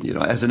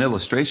 as an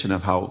illustration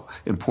of how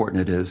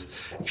important it is,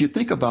 if you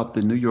think about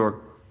the New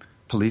York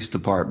Police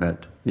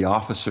Department, the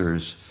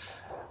officers,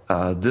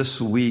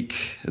 this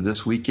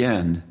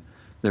weekend,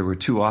 there were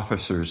 2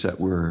 officers that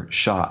were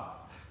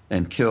shot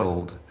and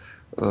killed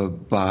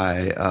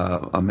by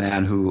a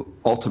man who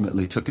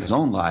ultimately took his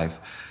own life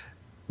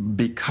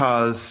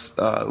because,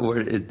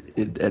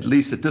 at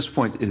least at this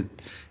point,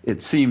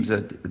 it seems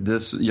that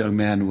this young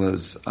man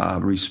was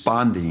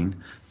responding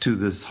to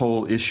this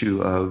whole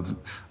issue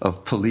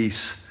of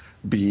police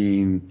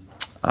being,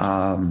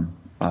 I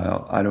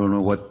don't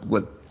know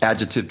what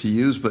adjective to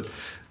use, but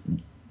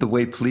the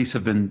way police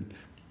have been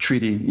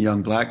treating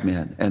young black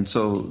men. And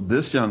so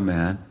this young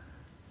man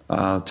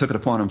took it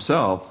upon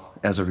himself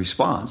as a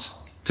response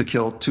to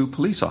kill 2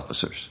 police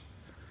officers.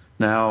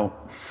 Now,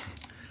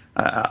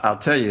 I'll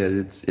tell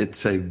you,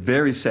 it's a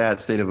very sad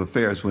state of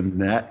affairs when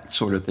that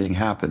sort of thing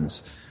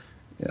happens.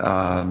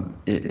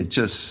 It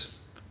just,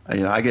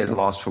 I get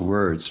lost for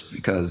words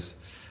because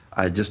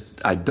I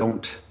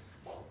don't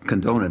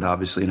condone it,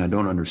 obviously, and I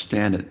don't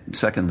understand it,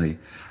 secondly,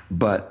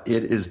 but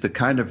it is the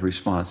kind of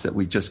response that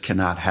we just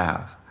cannot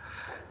have.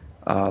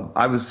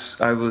 I was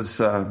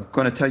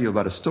going to tell you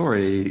about a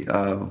story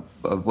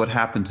of what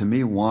happened to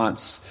me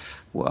once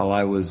while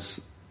I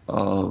was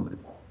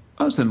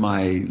in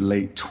my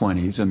late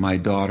 20s, and my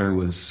daughter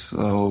was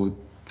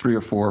 3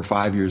 or 4 or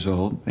 5 years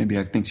old. Maybe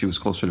I think she was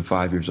closer to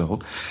 5 years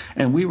old.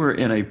 And we were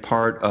in a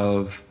part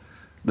of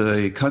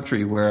the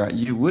country where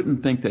you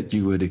wouldn't think that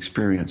you would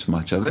experience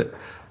much of it,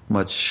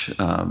 much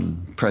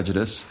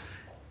prejudice.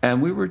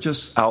 And we were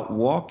just out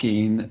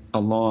walking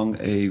along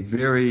a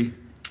very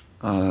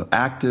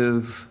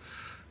active,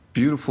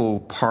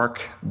 beautiful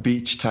park,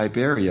 beach type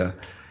area.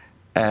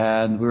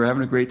 And we were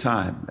having a great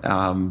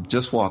time,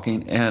 just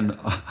walking. And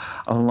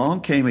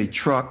along came a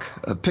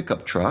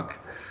pickup truck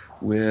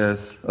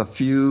with a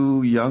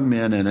few young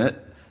men in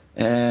it.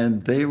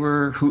 And they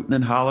were hooting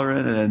and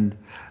hollering, and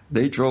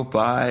they drove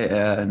by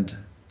and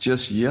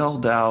just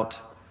yelled out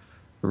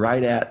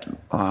right at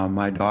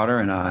my daughter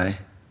and I,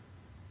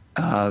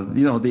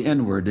 the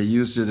N-word. They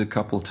used it a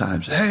couple of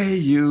times. Hey,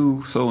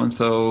 you,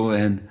 so-and-so,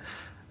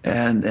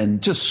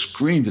 and just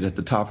screamed it at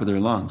the top of their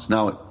lungs.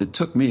 Now, it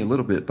took me a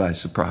little bit by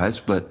surprise,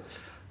 but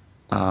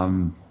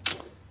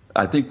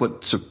I think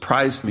what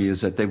surprised me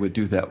is that they would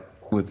do that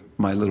with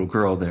my little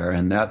girl there,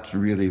 and that's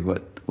really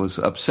what was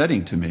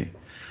upsetting to me.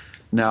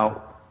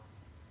 Now,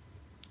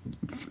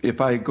 if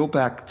I go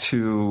back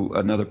to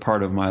another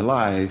part of my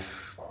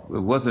life, it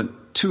wasn't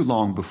too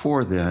long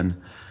before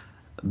then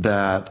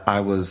that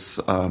I was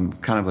kind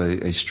of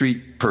a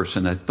street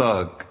person, a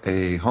thug,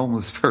 a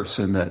homeless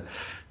person that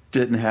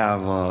didn't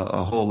have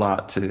a whole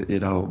lot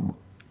to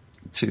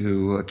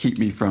keep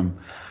me from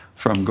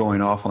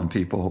going off on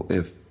people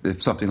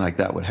if something like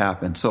that would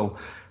happen. So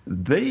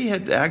they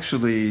had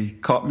actually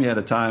caught me at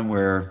a time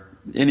where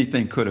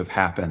anything could have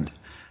happened.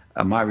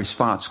 My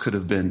response could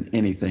have been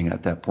anything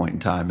at that point in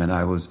time, and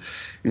I was,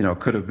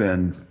 could have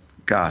been,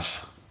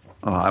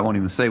 I won't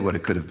even say what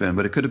it could have been,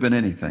 but it could have been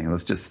anything.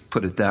 Let's just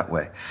put it that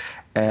way.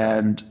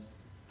 And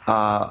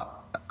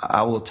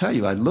I will tell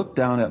you, I looked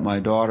down at my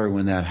daughter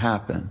when that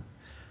happened,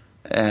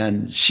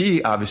 and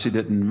she obviously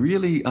didn't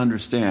really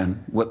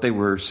understand what they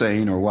were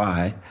saying or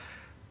why,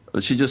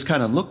 but she just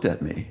kind of looked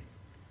at me.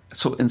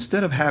 So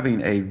instead of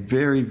having a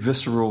very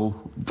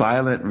visceral,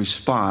 violent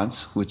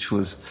response, which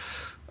was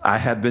I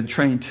had been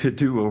trained to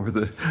do over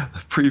the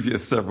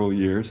previous several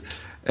years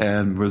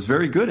and was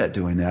very good at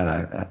doing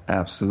that,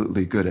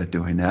 absolutely good at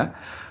doing that,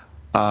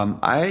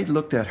 I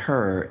looked at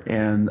her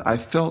and I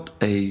felt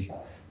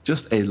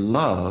just a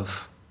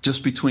love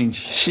just between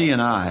she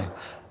and I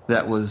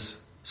that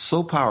was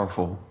so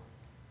powerful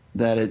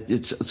that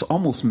it's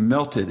almost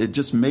melted. It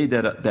just made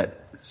that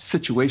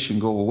situation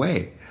go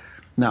away.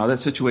 Now, that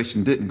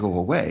situation didn't go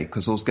away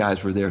because those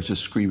guys were there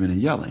just screaming and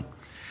yelling.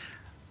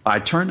 I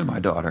turned to my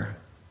daughter,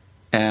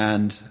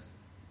 and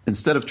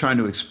instead of trying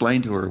to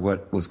explain to her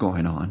what was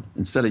going on,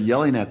 instead of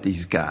yelling at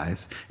these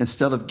guys,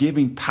 instead of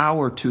giving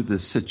power to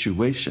this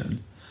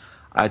situation,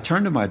 I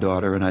turned to my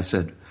daughter and I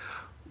said,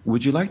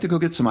 "Would you like to go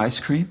get some ice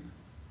cream?"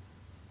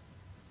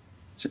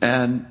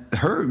 And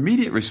her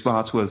immediate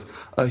response was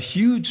a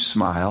huge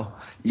smile.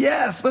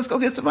 "Yes, let's go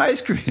get some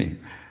ice cream."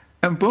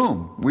 And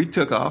boom, we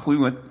took off. We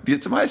went to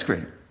get some ice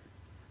cream.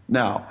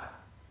 Now,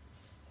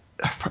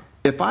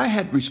 if I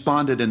had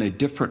responded in a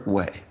different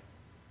way,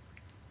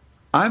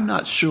 I'm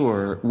not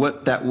sure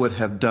what that would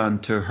have done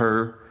to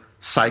her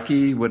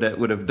psyche, what it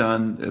would have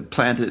done,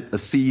 planted a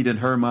seed in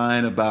her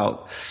mind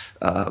about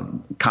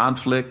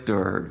conflict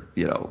or,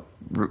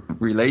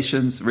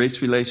 relations,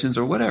 race relations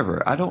or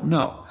whatever. I don't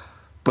know.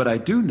 But I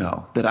do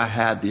know that I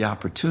had the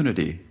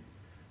opportunity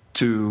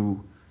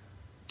to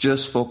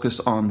just focus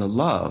on the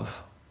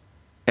love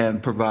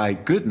and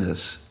provide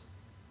goodness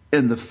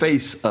in the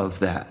face of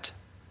that.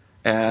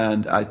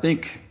 And I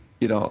think,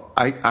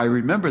 I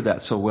remember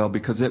that so well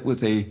because it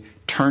was a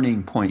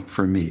turning point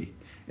for me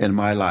in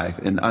my life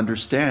in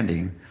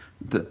understanding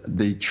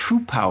the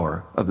true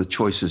power of the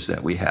choices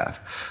that we have.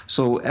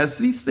 So as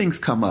these things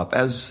come up,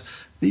 as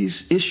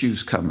these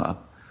issues come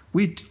up,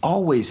 we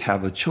always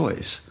have a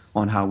choice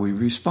on how we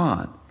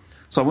respond.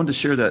 So I wanted to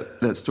share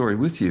that story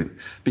with you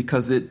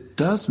because it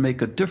does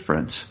make a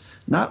difference.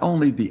 Not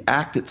only the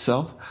act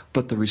itself,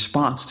 but the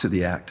response to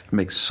the act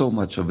makes so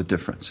much of a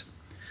difference.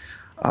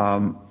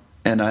 And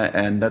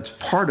that's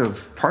part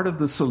of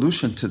the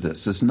solution to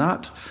this. Is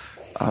not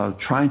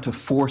trying to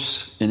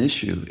force an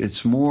issue.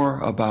 It's more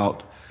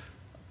about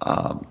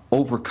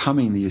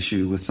overcoming the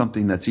issue with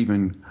something that's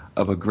even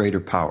of a greater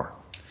power.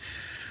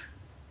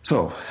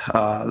 So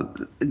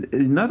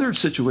another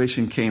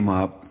situation came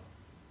up,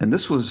 and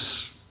this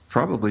was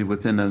probably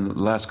within the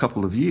last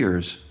couple of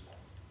years,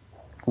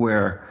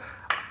 where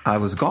I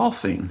was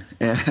golfing,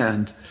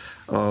 and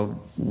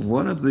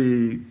one of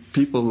the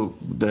people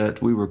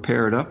that we were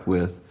paired up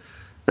with,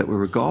 that we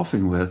were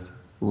golfing with,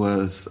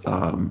 was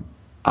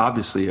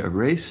obviously a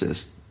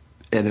racist.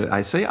 And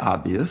I say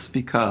obvious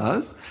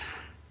because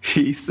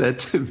he said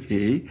to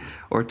me,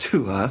 or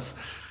to us,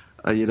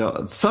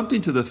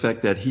 something to the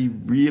effect that he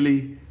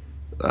really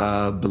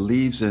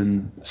believes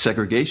in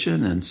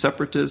segregation and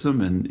separatism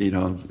and,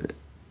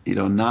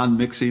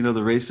 non-mixing of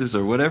the races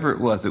or whatever it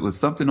was. It was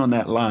something on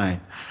that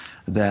line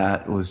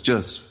that was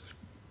just,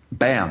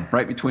 bam,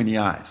 right between the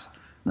eyes.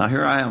 Now,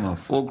 here I am, a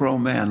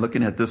full-grown man,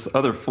 looking at this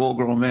other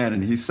full-grown man,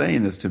 and he's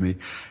saying this to me.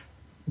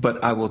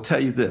 But I will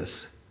tell you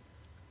this.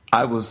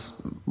 I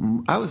was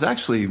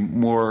actually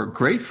more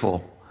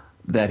grateful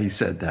that he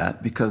said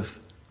that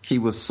because he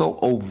was so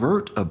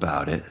overt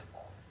about it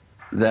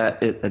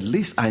that at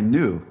least I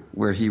knew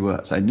where he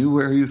was. I knew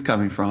where he was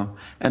coming from.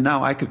 And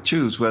now I could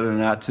choose whether or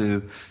not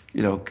to,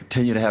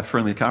 continue to have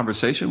friendly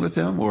conversation with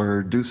him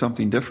or do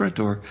something different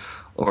or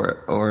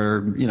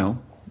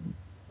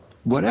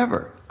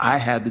whatever. I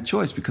had the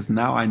choice because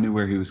now I knew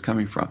where he was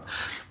coming from.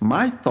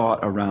 My thought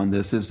around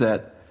this is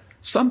that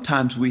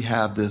sometimes we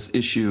have this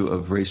issue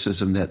of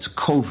racism that's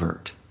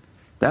covert.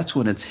 That's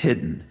when it's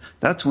hidden.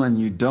 That's when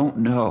you don't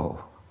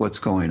know what's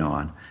going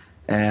on.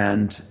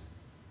 And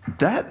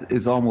that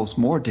is almost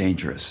more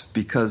dangerous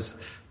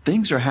because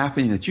things are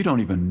happening that you don't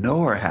even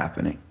know are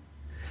happening.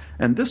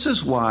 And this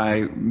is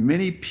why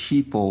many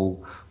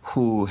people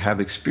who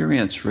have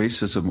experienced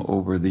racism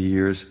over the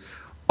years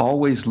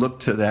always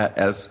look to that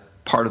as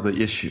part of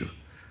the issue.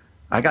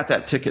 I got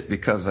that ticket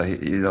because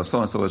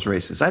so-and-so was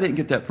racist. I didn't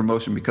get that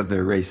promotion because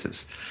they're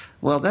racist.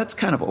 Well, that's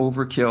kind of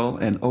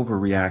overkill and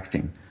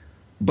overreacting.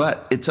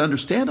 But it's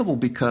understandable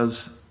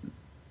because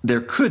there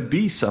could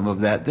be some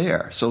of that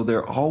there. So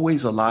they're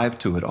always alive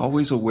to it,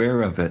 always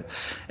aware of it.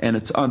 And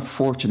it's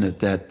unfortunate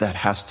that that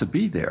has to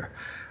be there.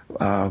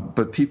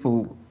 But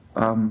people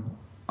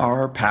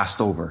are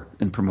passed over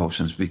in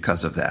promotions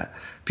because of that.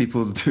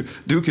 People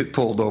do get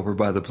pulled over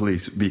by the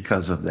police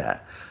because of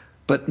that.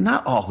 But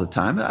not all the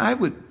time. I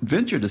would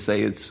venture to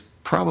say it's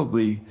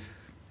probably,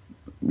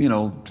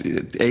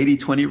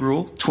 80-20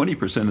 rule.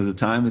 20% of the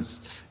time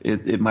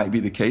it might be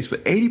the case,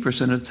 but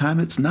 80% of the time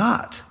it's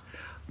not.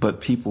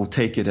 But people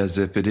take it as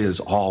if it is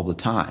all the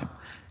time.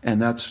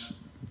 And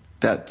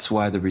that's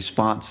why the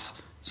response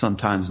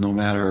sometimes, no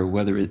matter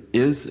whether it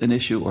is an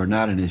issue or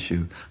not an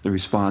issue, the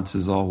response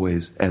is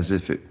always as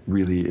if it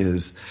really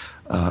is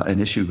an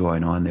issue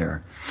going on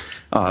there.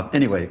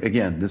 Anyway,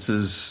 again, this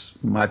is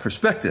my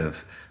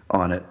perspective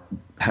on it,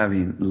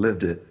 having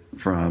lived it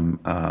for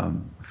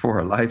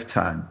a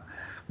lifetime.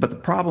 But the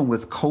problem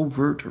with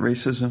covert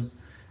racism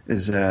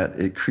is that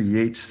it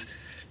creates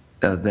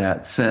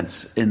that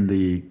sense in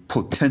the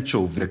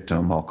potential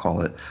victim, I'll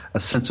call it, a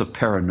sense of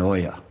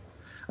paranoia,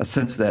 a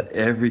sense that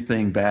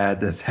everything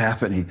bad that's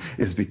happening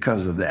is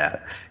because of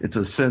that. It's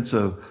a sense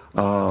of,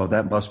 oh,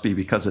 that must be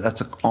because of,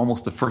 that's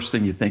almost the first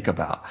thing you think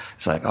about.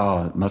 It's like,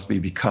 oh, it must be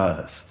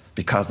because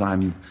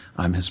I'm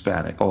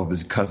Hispanic. Oh, it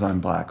was because I'm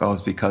black. Oh,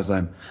 it's because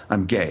I'm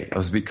gay. Oh,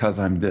 it's because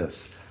I'm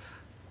this.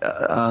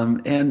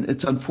 And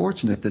it's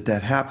unfortunate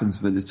that happens,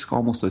 but it's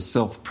almost a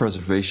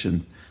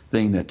self-preservation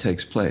thing that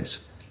takes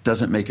place.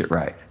 Doesn't make it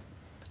right.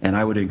 And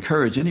I would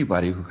encourage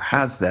anybody who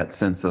has that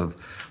sense of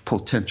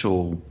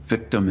potential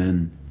victim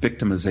and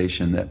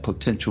victimization, that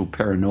potential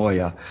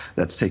paranoia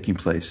that's taking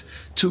place,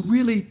 to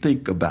really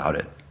think about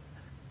it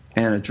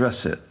and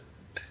address it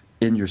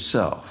in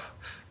yourself,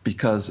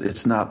 because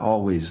it's not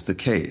always the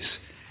case.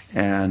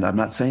 And I'm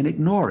not saying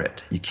ignore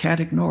it. You can't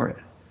ignore it.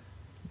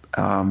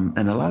 And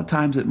a lot of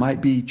times it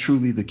might be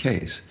truly the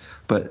case,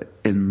 but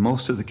in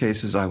most of the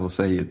cases I will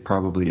say it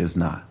probably is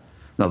not.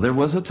 Now, there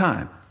was a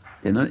time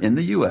in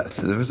the U.S.,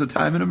 there was a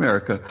time in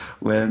America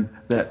when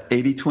that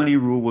 80-20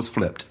 rule was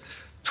flipped.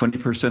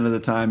 20% of the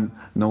time,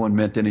 no one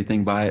meant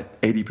anything by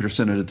it.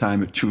 80% of the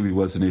time, it truly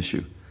was an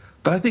issue.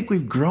 But I think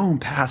we've grown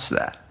past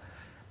that.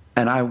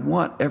 And I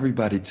want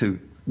everybody to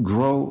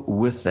grow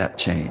with that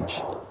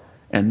change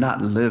and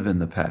not live in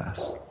the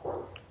past.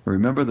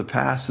 Remember, the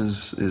past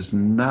is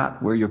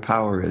not where your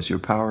power is. Your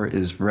power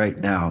is right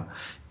now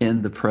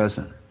in the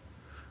present.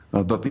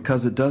 But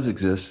because it does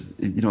exist,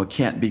 it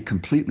can't be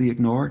completely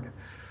ignored.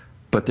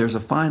 But there's a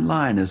fine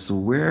line as to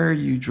where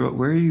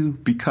you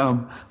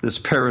become this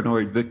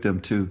paranoid victim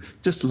to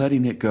just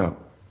letting it go.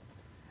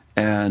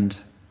 And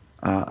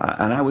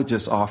I would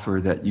just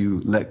offer that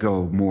you let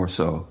go more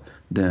so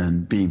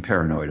than being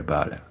paranoid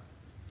about it.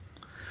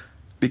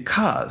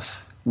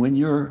 Because when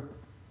you're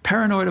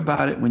paranoid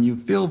about it, when you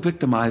feel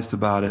victimized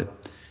about it,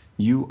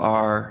 you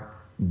are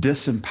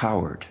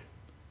disempowered.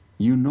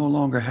 You no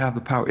longer have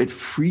the power. It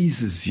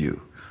freezes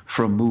you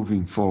from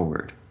moving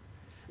forward.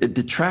 It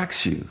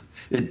detracts you.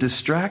 It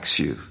distracts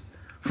you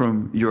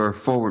from your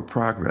forward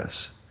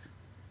progress.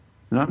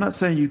 And I'm not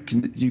saying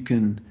you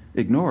can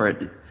ignore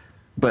it,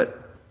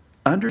 but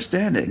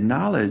understand,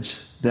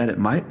 acknowledge that it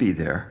might be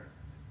there,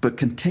 but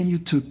continue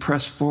to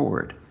press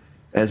forward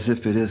as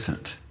if it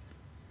isn't.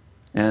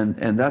 And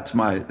that's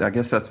my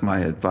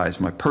advice,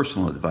 my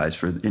personal advice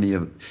for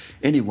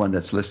anyone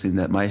that's listening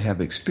that might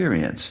have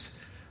experienced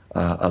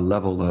a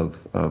level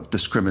of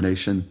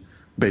discrimination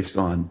based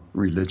on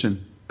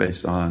religion,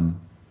 based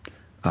on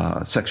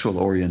sexual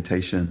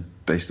orientation,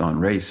 based on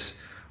race,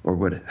 or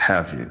what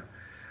have you.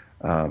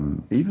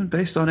 Even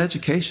based on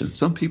education.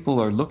 Some people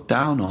are looked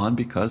down on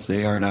because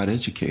they are not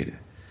educated.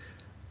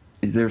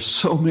 There's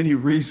so many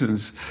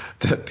reasons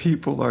that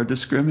people are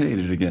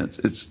discriminated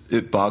against.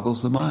 It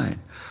boggles the mind.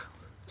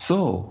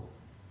 So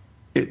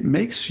it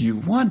makes you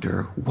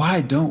wonder,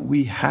 why don't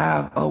we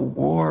have a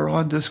war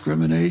on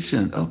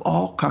discrimination of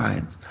all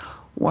kinds?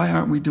 Why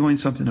aren't we doing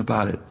something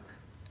about it,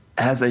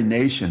 as a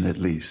nation at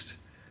least?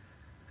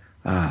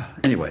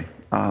 Anyway,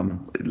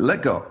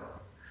 let go.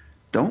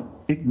 Don't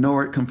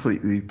ignore it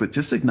completely, but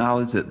just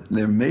acknowledge that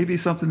there may be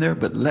something there,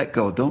 but let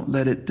go. Don't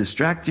let it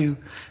distract you,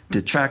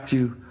 detract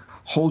you,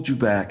 hold you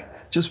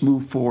back. Just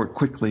move forward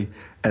quickly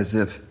as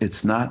if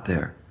it's not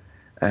there.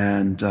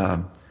 And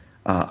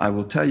I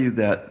will tell you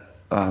that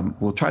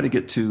we'll try to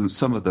get to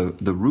some of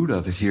the root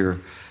of it here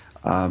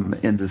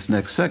in this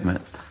next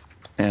segment.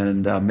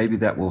 And maybe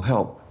that will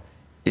help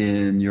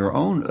in your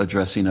own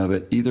addressing of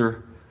it,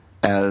 either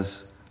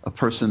as a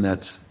person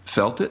that's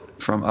felt it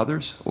from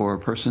others or a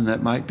person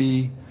that might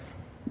be,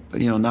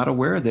 not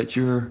aware that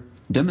you're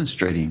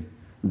demonstrating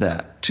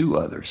that to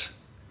others.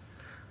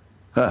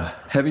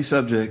 Heavy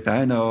subject,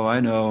 I know.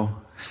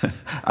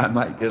 I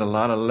might get a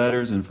lot of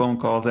letters and phone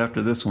calls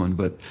after this one,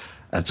 but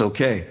that's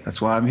okay.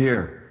 That's why I'm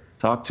here.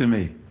 Talk to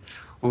me.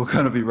 We're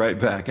going to be right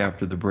back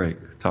after the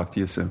break. Talk to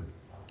you soon.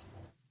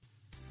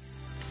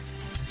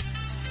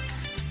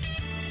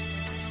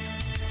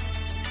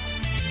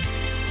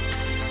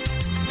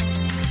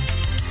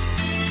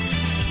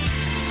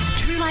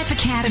 Life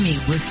Academy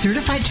with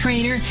certified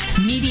trainer,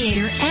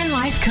 mediator, and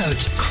life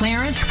coach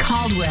Clarence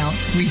Caldwell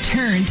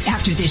returns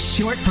after this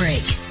short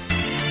break.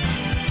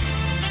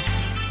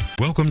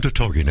 Welcome to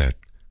TogiNet,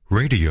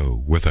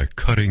 radio with a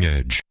cutting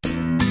edge.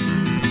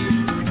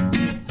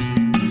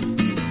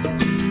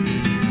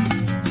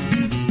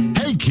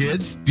 Hey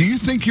kids, do you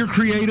think you're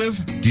creative?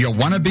 Do you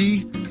want to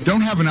be?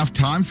 Don't have enough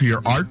time for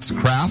your arts,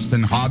 crafts,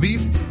 and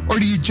hobbies? Or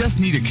do you just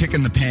need a kick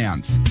in the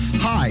pants?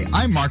 Hi,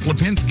 I'm Mark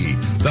Lipinski,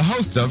 the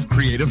host of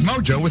Creative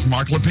Mojo with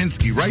Mark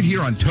Lipinski, right here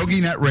on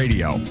TogiNet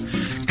Radio.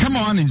 Come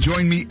on and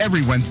join me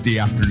every Wednesday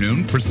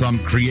afternoon for some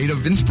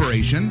creative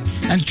inspiration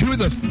and two of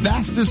the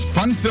fastest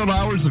fun-filled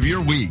hours of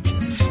your week.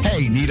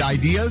 Hey, need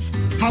ideas?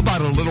 How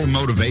about a little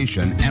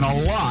motivation and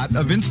a lot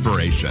of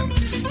inspiration?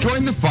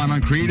 Join the fun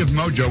on Creative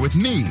Mojo with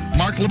me,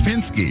 Mark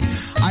Lipinski.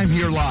 I'm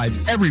here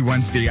live every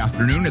Wednesday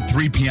afternoon at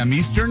 3 p.m.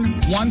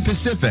 Eastern, 1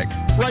 Pacific,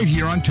 right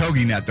here on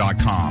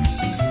TogiNet.com.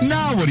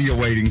 Now what are you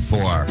waiting for?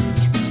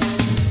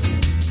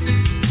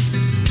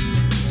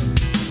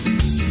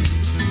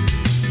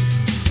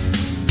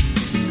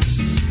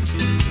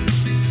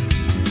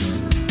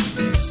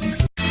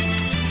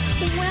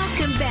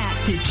 Welcome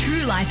back to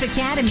True Life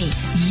Academy,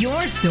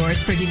 your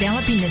source for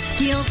developing the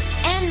skills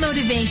and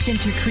motivation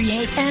to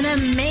create an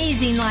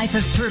amazing life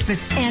of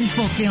purpose and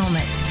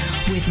fulfillment.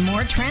 With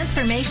more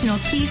transformational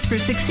keys for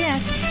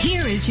success,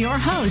 here is your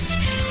host,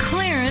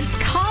 Clarence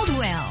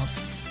Caldwell.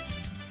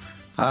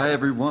 Hi,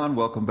 everyone.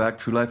 Welcome back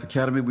to True Life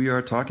Academy. We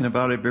are talking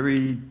about a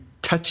very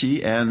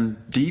touchy and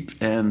deep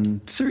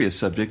and serious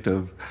subject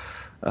of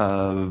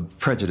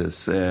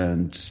prejudice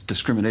and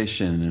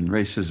discrimination and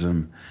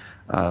racism,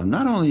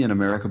 not only in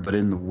America, but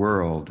in the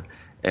world,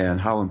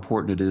 and how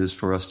important it is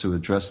for us to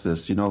address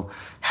this.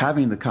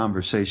 Having the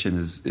conversation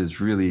is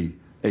really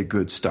a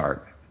good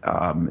start.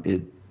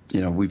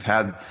 We've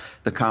had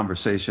the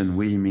conversation,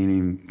 we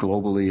meaning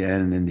globally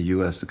and in the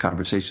U.S., the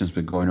conversation's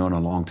been going on a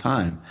long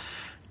time.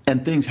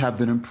 And things have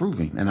been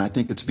improving, and I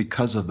think it's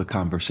because of the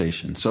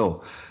conversation.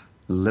 So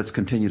let's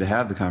continue to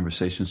have the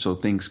conversation so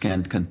things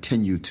can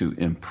continue to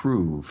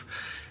improve.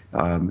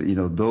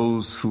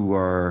 Those who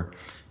are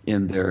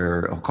in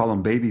their, I'll call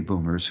them baby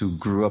boomers, who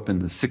grew up in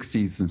the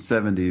 60s and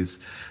 70s,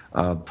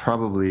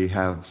 probably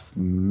have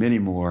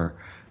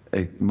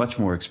much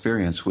more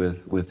experience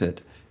with it,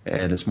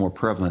 and it's more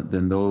prevalent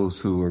than those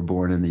who were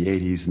born in the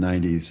 80s,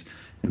 90s,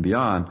 and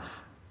beyond,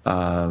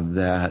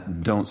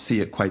 that don't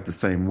see it quite the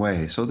same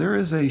way. So there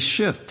is a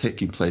shift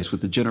taking place with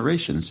the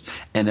generations,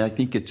 and I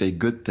think it's a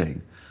good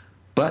thing.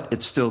 But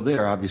it's still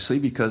there, obviously,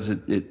 because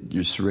it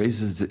just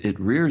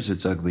rears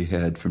its ugly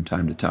head from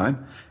time to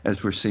time,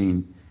 as we're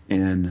seeing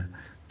in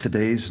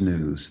today's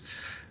news.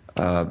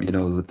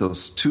 With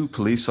those two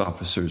police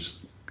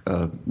officers,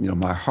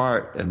 my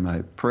heart and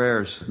my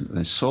prayers,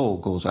 my soul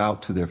goes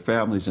out to their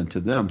families and to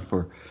them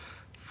for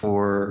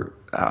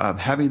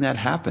having that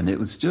happen.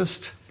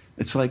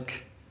 It's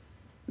like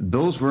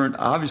those weren't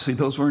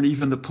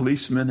even the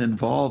policemen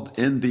involved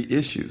in the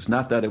issues.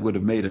 Not that it would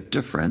have made a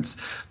difference,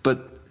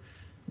 but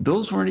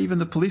those weren't even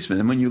the policemen.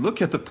 And when you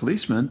look at the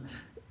policemen,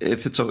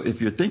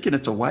 if you're thinking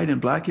it's a white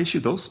and black issue,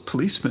 those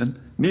policemen,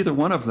 neither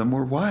one of them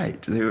were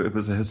white. It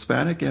was a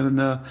Hispanic and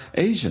an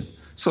Asian.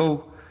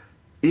 So,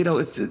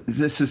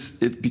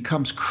 it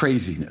becomes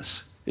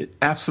craziness. It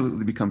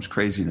absolutely becomes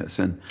craziness.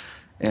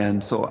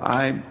 And so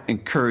I'm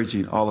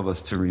encouraging all of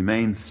us to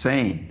remain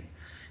sane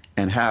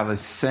and have a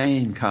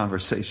sane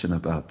conversation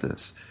about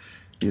this.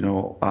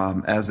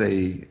 As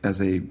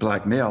a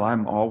black male,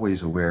 I'm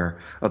always aware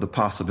of the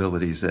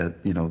possibilities that,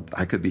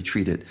 I could be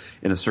treated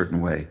in a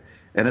certain way.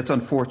 And it's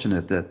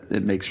unfortunate that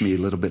it makes me a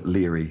little bit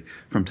leery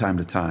from time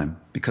to time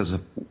because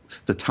of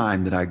the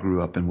time that I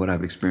grew up and what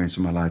I've experienced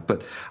in my life.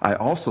 But I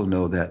also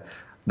know that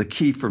the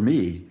key for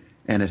me,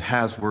 and it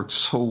has worked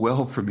so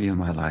well for me in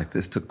my life,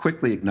 is to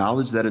quickly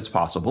acknowledge that it's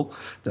possible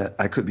that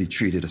I could be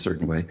treated a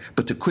certain way,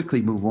 but to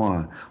quickly move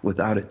on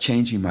without it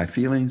changing my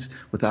feelings,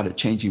 without it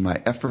changing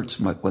my efforts,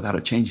 without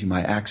it changing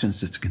my actions,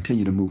 just to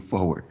continue to move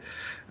forward.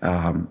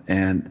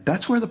 And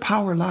that's where the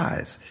power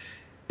lies.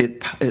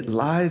 It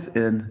lies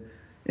in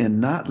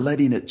not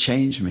letting it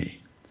change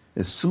me.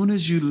 As soon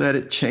as you let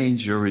it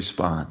change your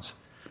response,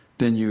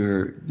 then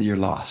you're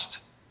lost.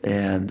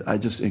 And I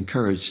just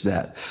encourage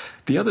that.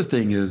 The other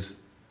thing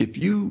is, if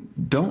you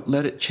don't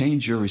let it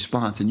change your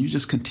response and you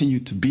just continue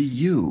to be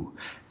you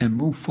and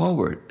move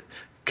forward,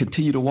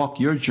 continue to walk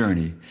your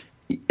journey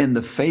in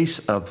the face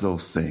of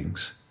those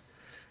things,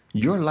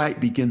 your light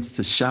begins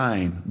to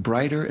shine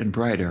brighter and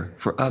brighter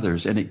for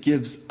others, and it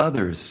gives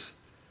others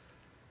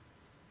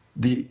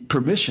the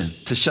permission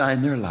to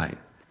shine their light.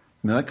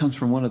 Now, that comes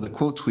from one of the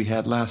quotes we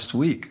had last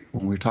week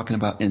when we were talking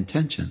about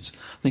intentions.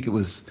 I think it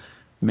was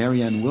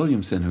Marianne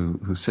Williamson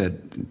who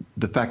said,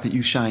 the fact that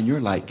you shine your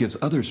light gives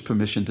others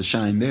permission to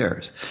shine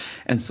theirs.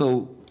 And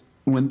so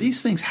when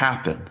these things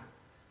happen,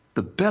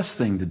 the best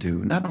thing to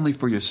do, not only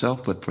for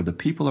yourself, but for the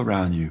people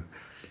around you,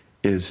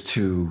 is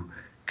to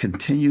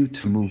continue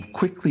to move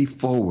quickly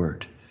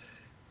forward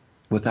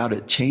without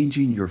it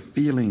changing your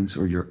feelings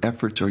or your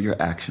efforts or your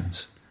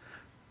actions.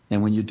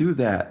 And when you do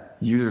that,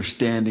 you're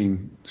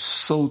standing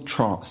so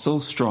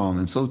strong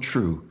and so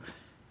true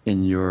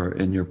in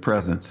your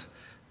presence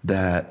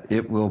that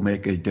it will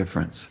make a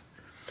difference.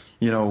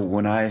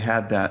 When I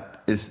had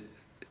that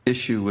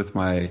issue with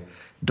my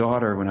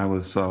daughter, when I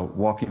was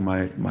walking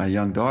my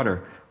young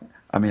daughter,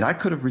 I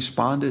could have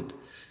responded.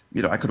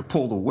 I could have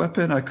pulled a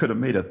weapon. I could have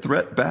made a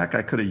threat back.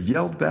 I could have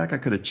yelled back. I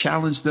could have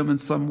challenged them in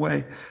some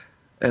way,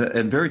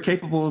 and very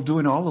capable of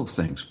doing all those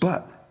things.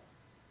 But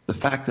the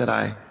fact that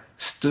I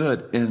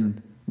stood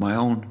in my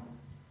own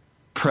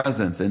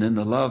presence and in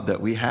the love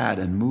that we had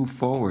and moved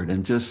forward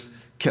and just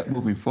kept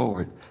moving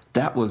forward,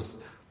 that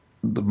was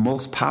the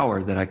most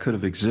power that I could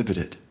have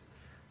exhibited.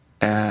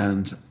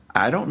 And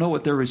I don't know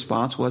what their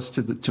response was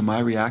to my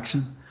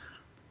reaction,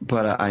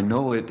 but I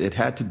know it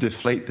had to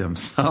deflate them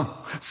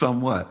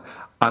somewhat.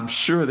 I'm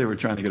sure they were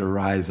trying to get a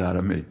rise out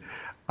of me,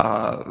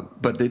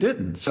 but they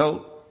didn't.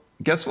 So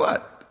guess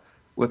what?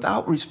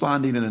 Without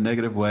responding in a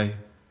negative way,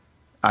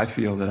 I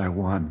feel that I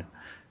won.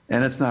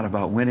 And it's not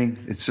about winning.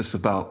 It's just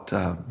about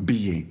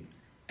being.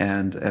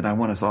 And I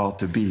want us all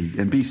to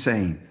be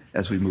sane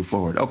as we move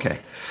forward. Okay.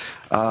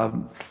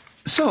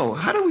 So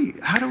how do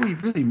we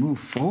really move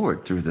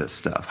forward through this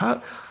stuff?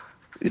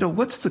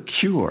 What's the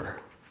cure?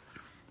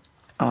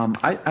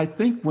 I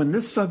think when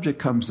this subject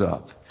comes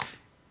up,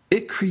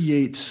 it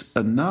creates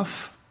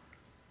enough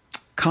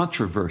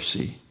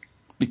controversy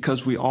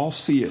because we all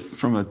see it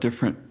from a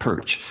different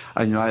perch.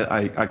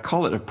 I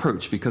call it a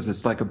perch because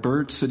it's like a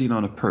bird sitting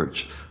on a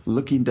perch,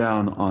 looking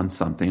down on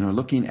something or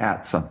looking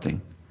at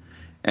something.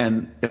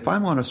 And if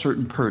I'm on a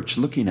certain perch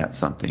looking at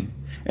something,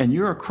 and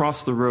you're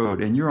across the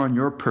road and you're on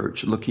your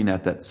perch looking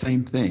at that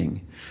same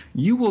thing,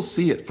 you will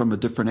see it from a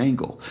different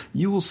angle.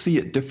 You will see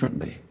it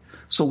differently.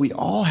 So we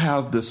all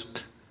have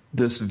this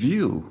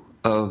view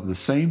of the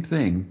same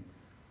thing,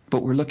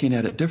 but we're looking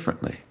at it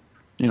differently.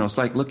 It's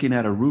like looking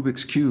at a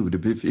Rubik's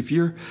Cube. If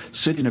you're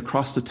sitting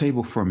across the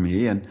table from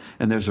me and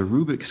there's a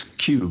Rubik's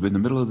Cube in the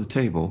middle of the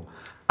table,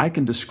 I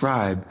can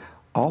describe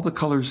all the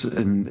colors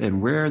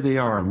and where they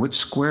are and which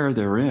square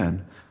they're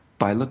in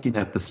by looking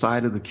at the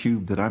side of the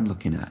cube that I'm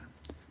looking at.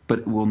 But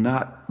it will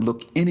not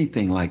look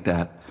anything like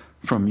that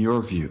from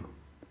your view.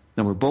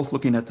 Now, we're both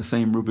looking at the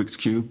same Rubik's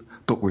Cube,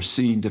 but we're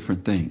seeing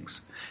different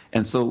things.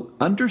 And so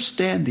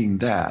understanding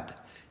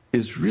that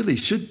really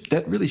should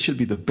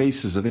be the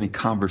basis of any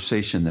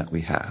conversation that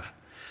we have.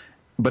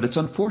 But it's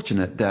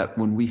unfortunate that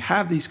when we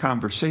have these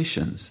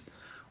conversations,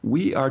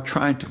 we are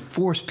trying to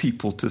force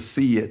people to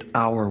see it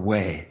our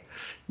way.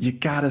 You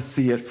got to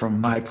see it from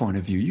my point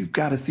of view. You've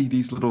got to see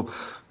these little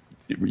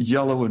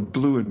yellow and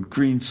blue and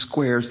green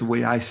squares the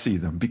way I see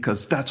them,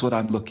 because that's what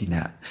I'm looking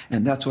at,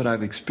 and that's what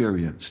I've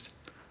experienced.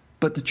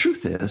 But the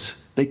truth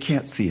is, they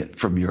can't see it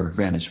from your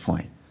vantage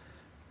point.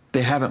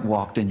 They haven't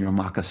walked in your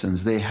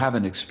moccasins. They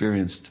haven't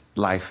experienced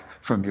life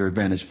from your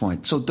vantage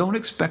point. So don't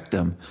expect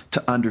them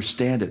to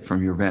understand it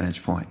from your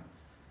vantage point,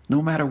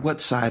 no matter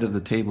what side of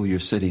the table you're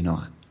sitting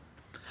on.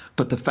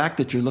 But the fact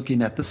that you're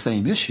looking at the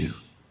same issue,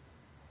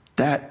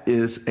 that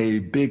is a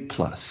big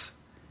plus.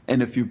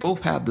 And if you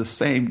both have the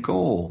same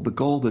goal, the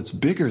goal that's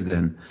bigger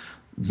than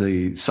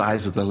the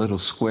size of the little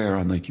square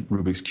on the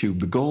Rubik's Cube,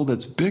 the goal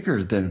that's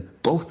bigger than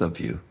both of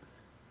you,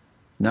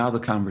 now the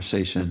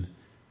conversation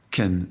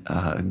can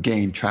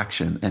gain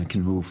traction and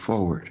can move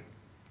forward.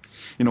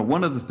 You know,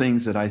 one of the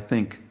things that I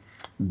think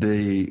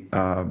the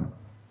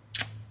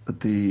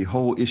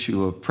whole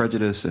issue of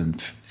prejudice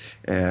and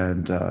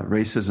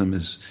racism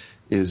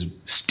is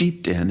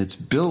steeped in, it's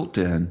built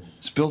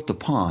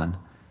upon,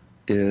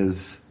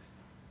 is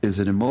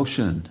an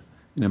emotion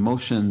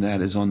that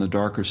is on the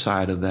darker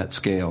side of that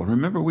scale.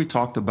 Remember, we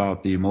talked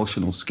about the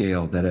emotional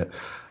scale, that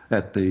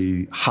at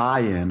the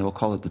high end, we'll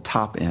call it the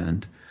top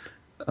end,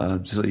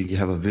 so you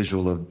have a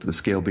visual of the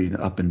scale being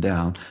up and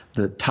down.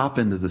 The top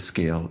end of the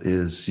scale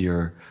is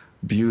your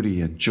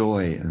beauty and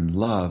joy and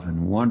love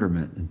and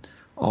wonderment and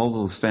all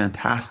those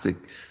fantastic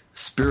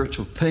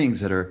spiritual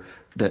things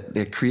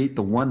that create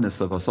the oneness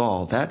of us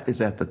all. That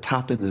is at the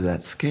top end of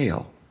that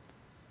scale.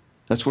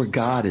 That's where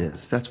God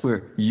is. That's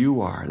where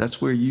you are.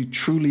 That's where you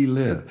truly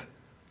live.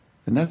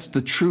 And that's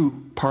the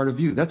true part of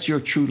you. That's your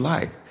true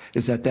life,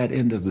 is at that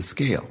end of the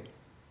scale.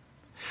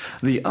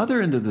 The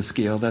other end of the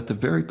scale, at the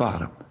very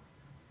bottom,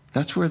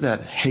 that's where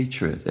that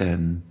hatred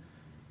and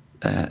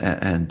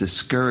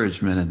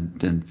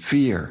discouragement and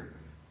fear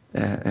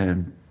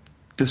and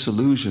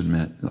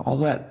disillusionment and all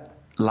that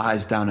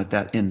lies down at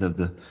that end of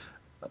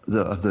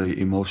the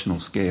emotional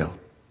scale.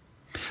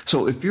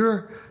 So if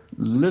you're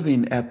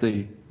living at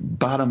the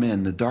bottom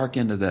end, the dark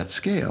end of that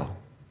scale,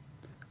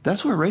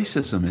 that's where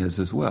racism is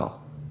as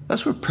well.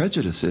 That's where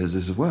prejudice is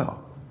as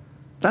well.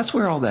 That's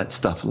where all that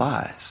stuff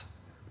lies.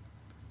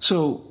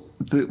 So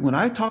when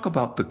I talk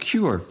about the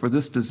cure for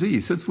this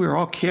disease, since we're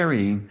all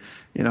carrying,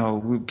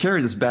 we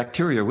carry this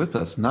bacteria with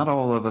us. Not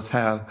all of us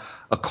have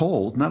a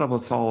cold. Not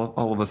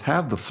all of us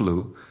have the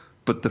flu.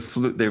 But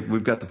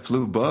we've got the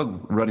flu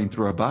bug running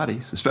through our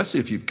bodies, especially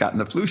if you've gotten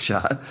the flu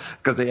shot,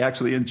 because they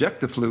actually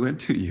inject the flu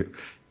into you.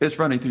 It's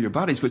running through your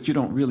bodies, but you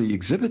don't really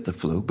exhibit the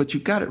flu, but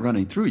you've got it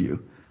running through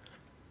you.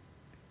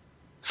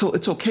 So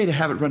it's okay to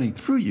have it running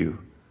through you,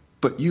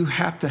 but you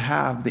have to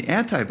have the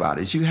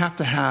antibodies. You have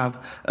to have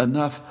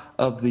enough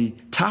of the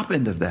top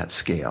end of that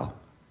scale.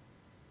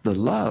 The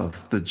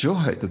love, the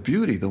joy, the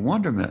beauty, the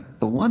wonderment,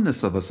 the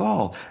oneness of us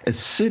all is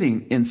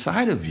sitting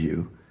inside of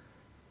you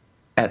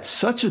at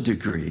such a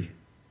degree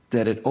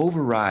that it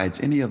overrides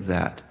any of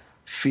that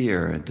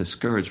fear and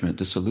discouragement,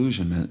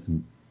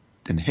 disillusionment,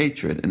 and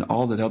hatred and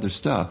all that other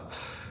stuff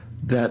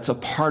that's a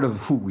part of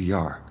who we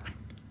are.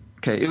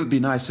 Okay, it would be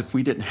nice if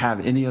we didn't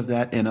have any of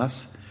that in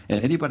us.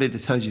 And anybody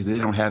that tells you they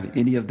don't have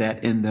any of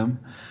that in them,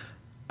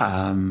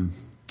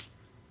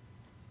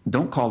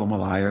 don't call them a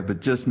liar,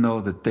 but just know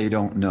that they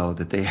don't know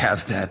that they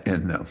have that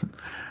in them.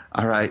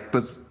 All right?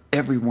 But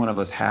every one of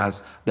us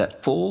has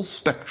that full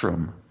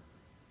spectrum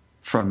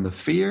from the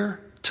fear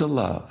to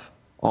love,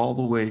 all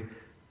the way,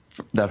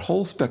 that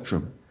whole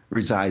spectrum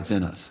resides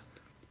in us.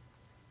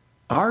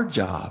 Our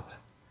job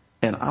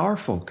and our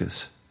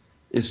focus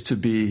is to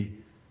be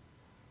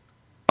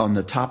on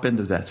the top end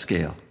of that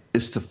scale,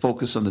 is to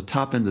focus on the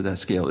top end of that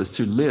scale, is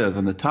to live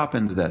on the top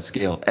end of that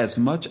scale as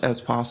much as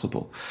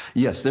possible.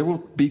 Yes, there will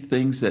be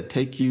things that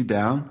take you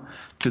down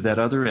to that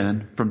other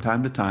end from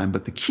time to time,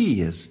 but the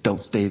key is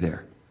don't stay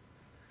there.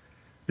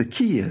 The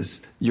key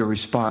is your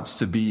response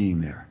to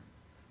being there.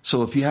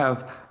 So if you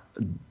have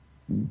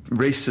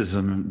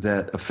racism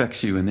that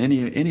affects you in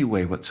any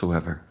way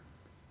whatsoever,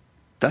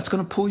 that's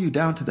going to pull you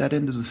down to that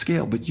end of the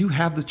scale. But you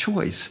have the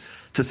choice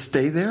to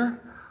stay there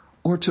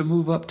or to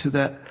move up to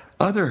that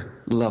other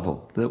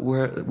level, that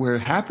where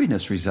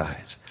happiness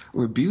resides,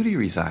 where beauty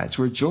resides,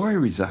 where joy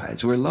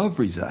resides, where love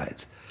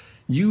resides.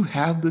 You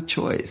have the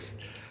choice.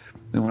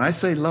 And when I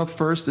say love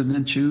first and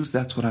then choose,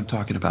 that's what I'm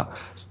talking about.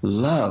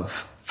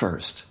 Love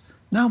first.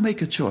 Now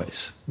make a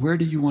choice. Where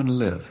do you want to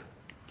live?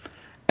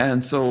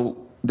 And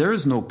so there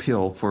is no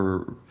pill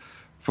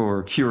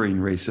for curing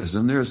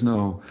racism. There is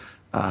no,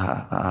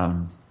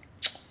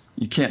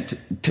 you can't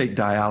take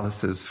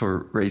dialysis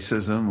for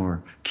racism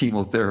or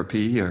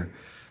chemotherapy or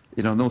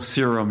no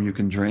serum you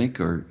can drink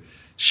or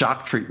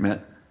shock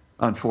treatment,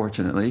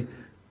 unfortunately.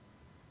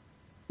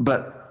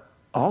 But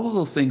all of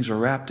those things are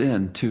wrapped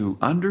into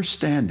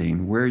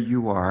understanding where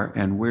you are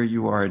and where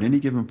you are at any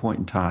given point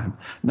in time,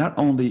 not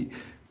only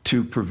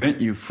to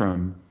prevent you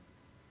from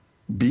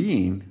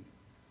being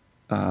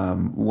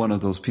one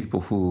of those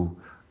people who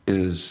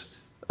is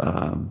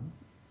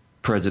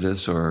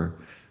prejudiced or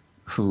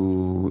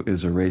who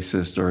is a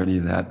racist or any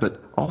of that,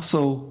 but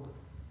also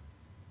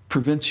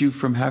prevents you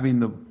from having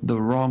the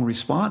wrong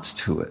response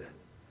to it.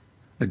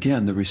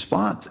 Again, the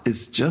response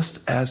is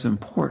just as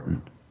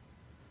important.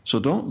 So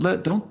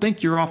don't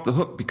think you're off the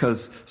hook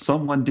because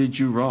someone did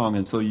you wrong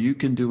and so you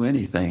can do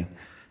anything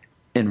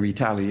in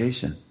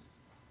retaliation.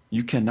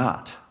 You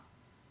cannot.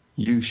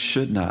 You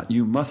should not.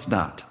 You must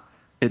not.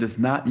 It is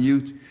not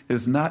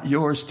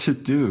yours to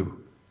do.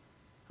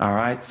 All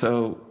right?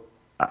 So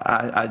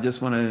I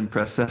just want to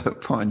impress that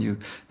upon you.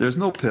 There's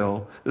no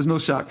pill. There's no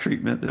shock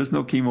treatment. There's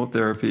no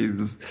chemotherapy.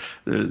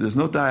 There's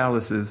no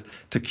dialysis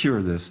to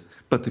cure this.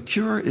 But the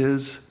cure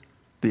is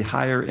the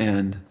higher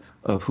end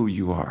of who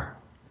you are.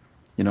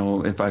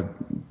 If I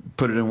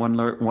put it in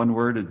one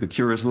word, the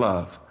cure is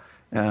love.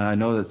 And I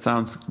know that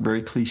sounds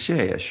very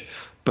cliche-ish,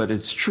 but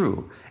it's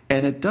true.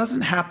 And it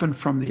doesn't happen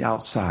from the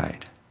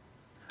outside.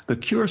 The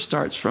cure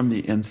starts from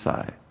the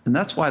inside. And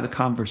that's why the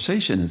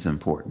conversation is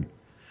important.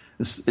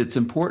 It's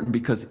important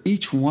because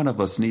each one of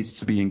us needs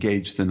to be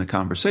engaged in the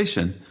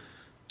conversation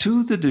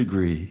to the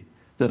degree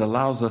that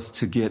allows us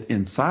to get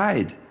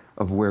inside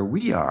of where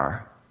we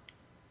are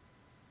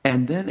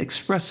and then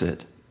express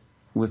it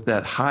with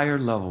that higher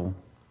level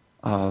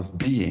of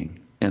being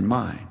in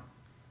mind.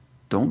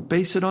 Don't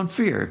base it on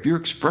fear. If you're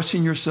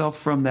expressing yourself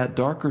from that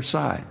darker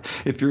side,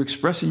 if you're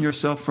expressing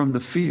yourself from the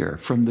fear,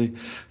 from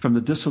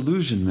the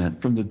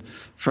disillusionment, from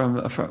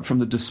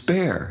the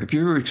despair, if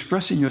you're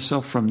expressing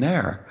yourself from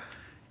there,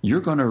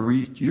 you're going to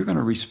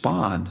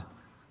respond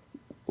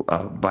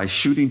by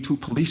shooting two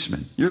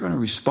policemen. You're going to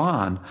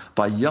respond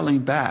by yelling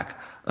back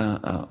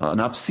an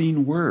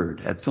obscene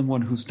word at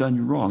someone who's done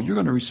you wrong. You're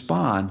going to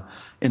respond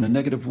in a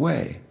negative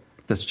way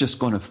that's just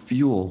going to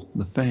fuel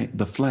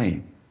the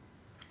flame.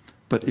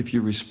 But if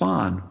you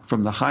respond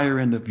from the higher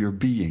end of your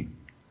being,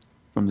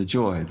 from the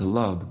joy, the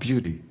love, the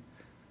beauty,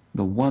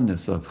 the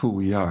oneness of who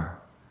we are,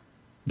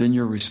 then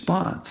your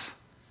response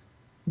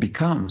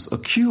becomes a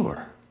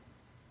cure.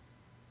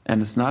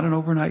 And it's not an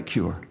overnight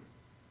cure.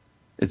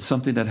 It's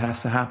something that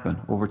has to happen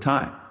over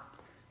time.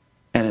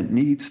 And it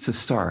needs to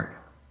start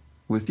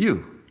with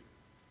you.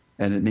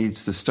 And it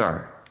needs to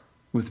start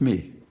with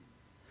me.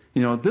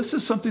 This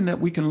is something that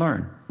we can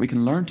learn. We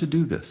can learn to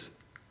do this.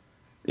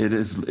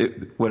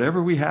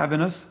 Whatever we have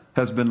in us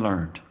has been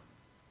learned.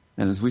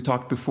 And as we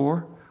talked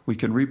before, we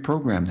can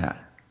reprogram that.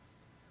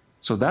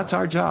 So that's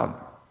our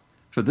job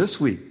for this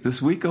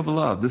week of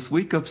love, this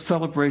week of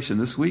celebration,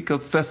 this week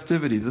of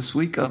festivity, this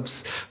week of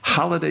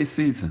holiday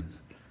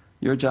seasons.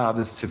 Your job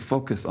is to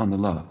focus on the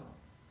love.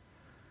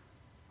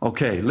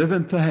 Okay, live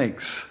in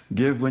thanks.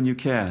 Give when you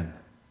can.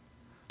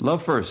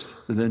 Love first,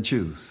 and then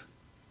choose.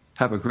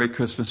 Have a great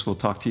Christmas. We'll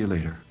talk to you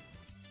later.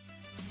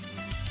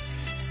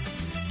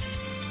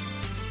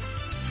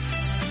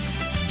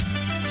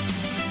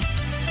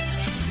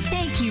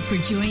 Thank you for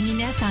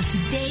joining us on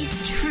today's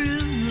True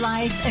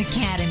Life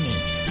Academy.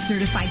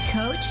 Certified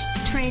coach,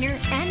 trainer,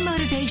 and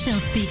motivational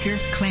speaker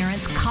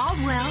Clarence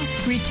Caldwell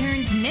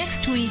returns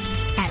next week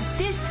at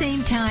this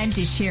same time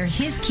to share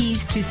his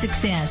keys to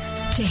success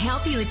to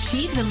help you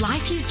achieve the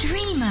life you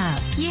dream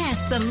of. Yes,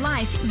 the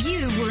life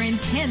you were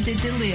intended to live.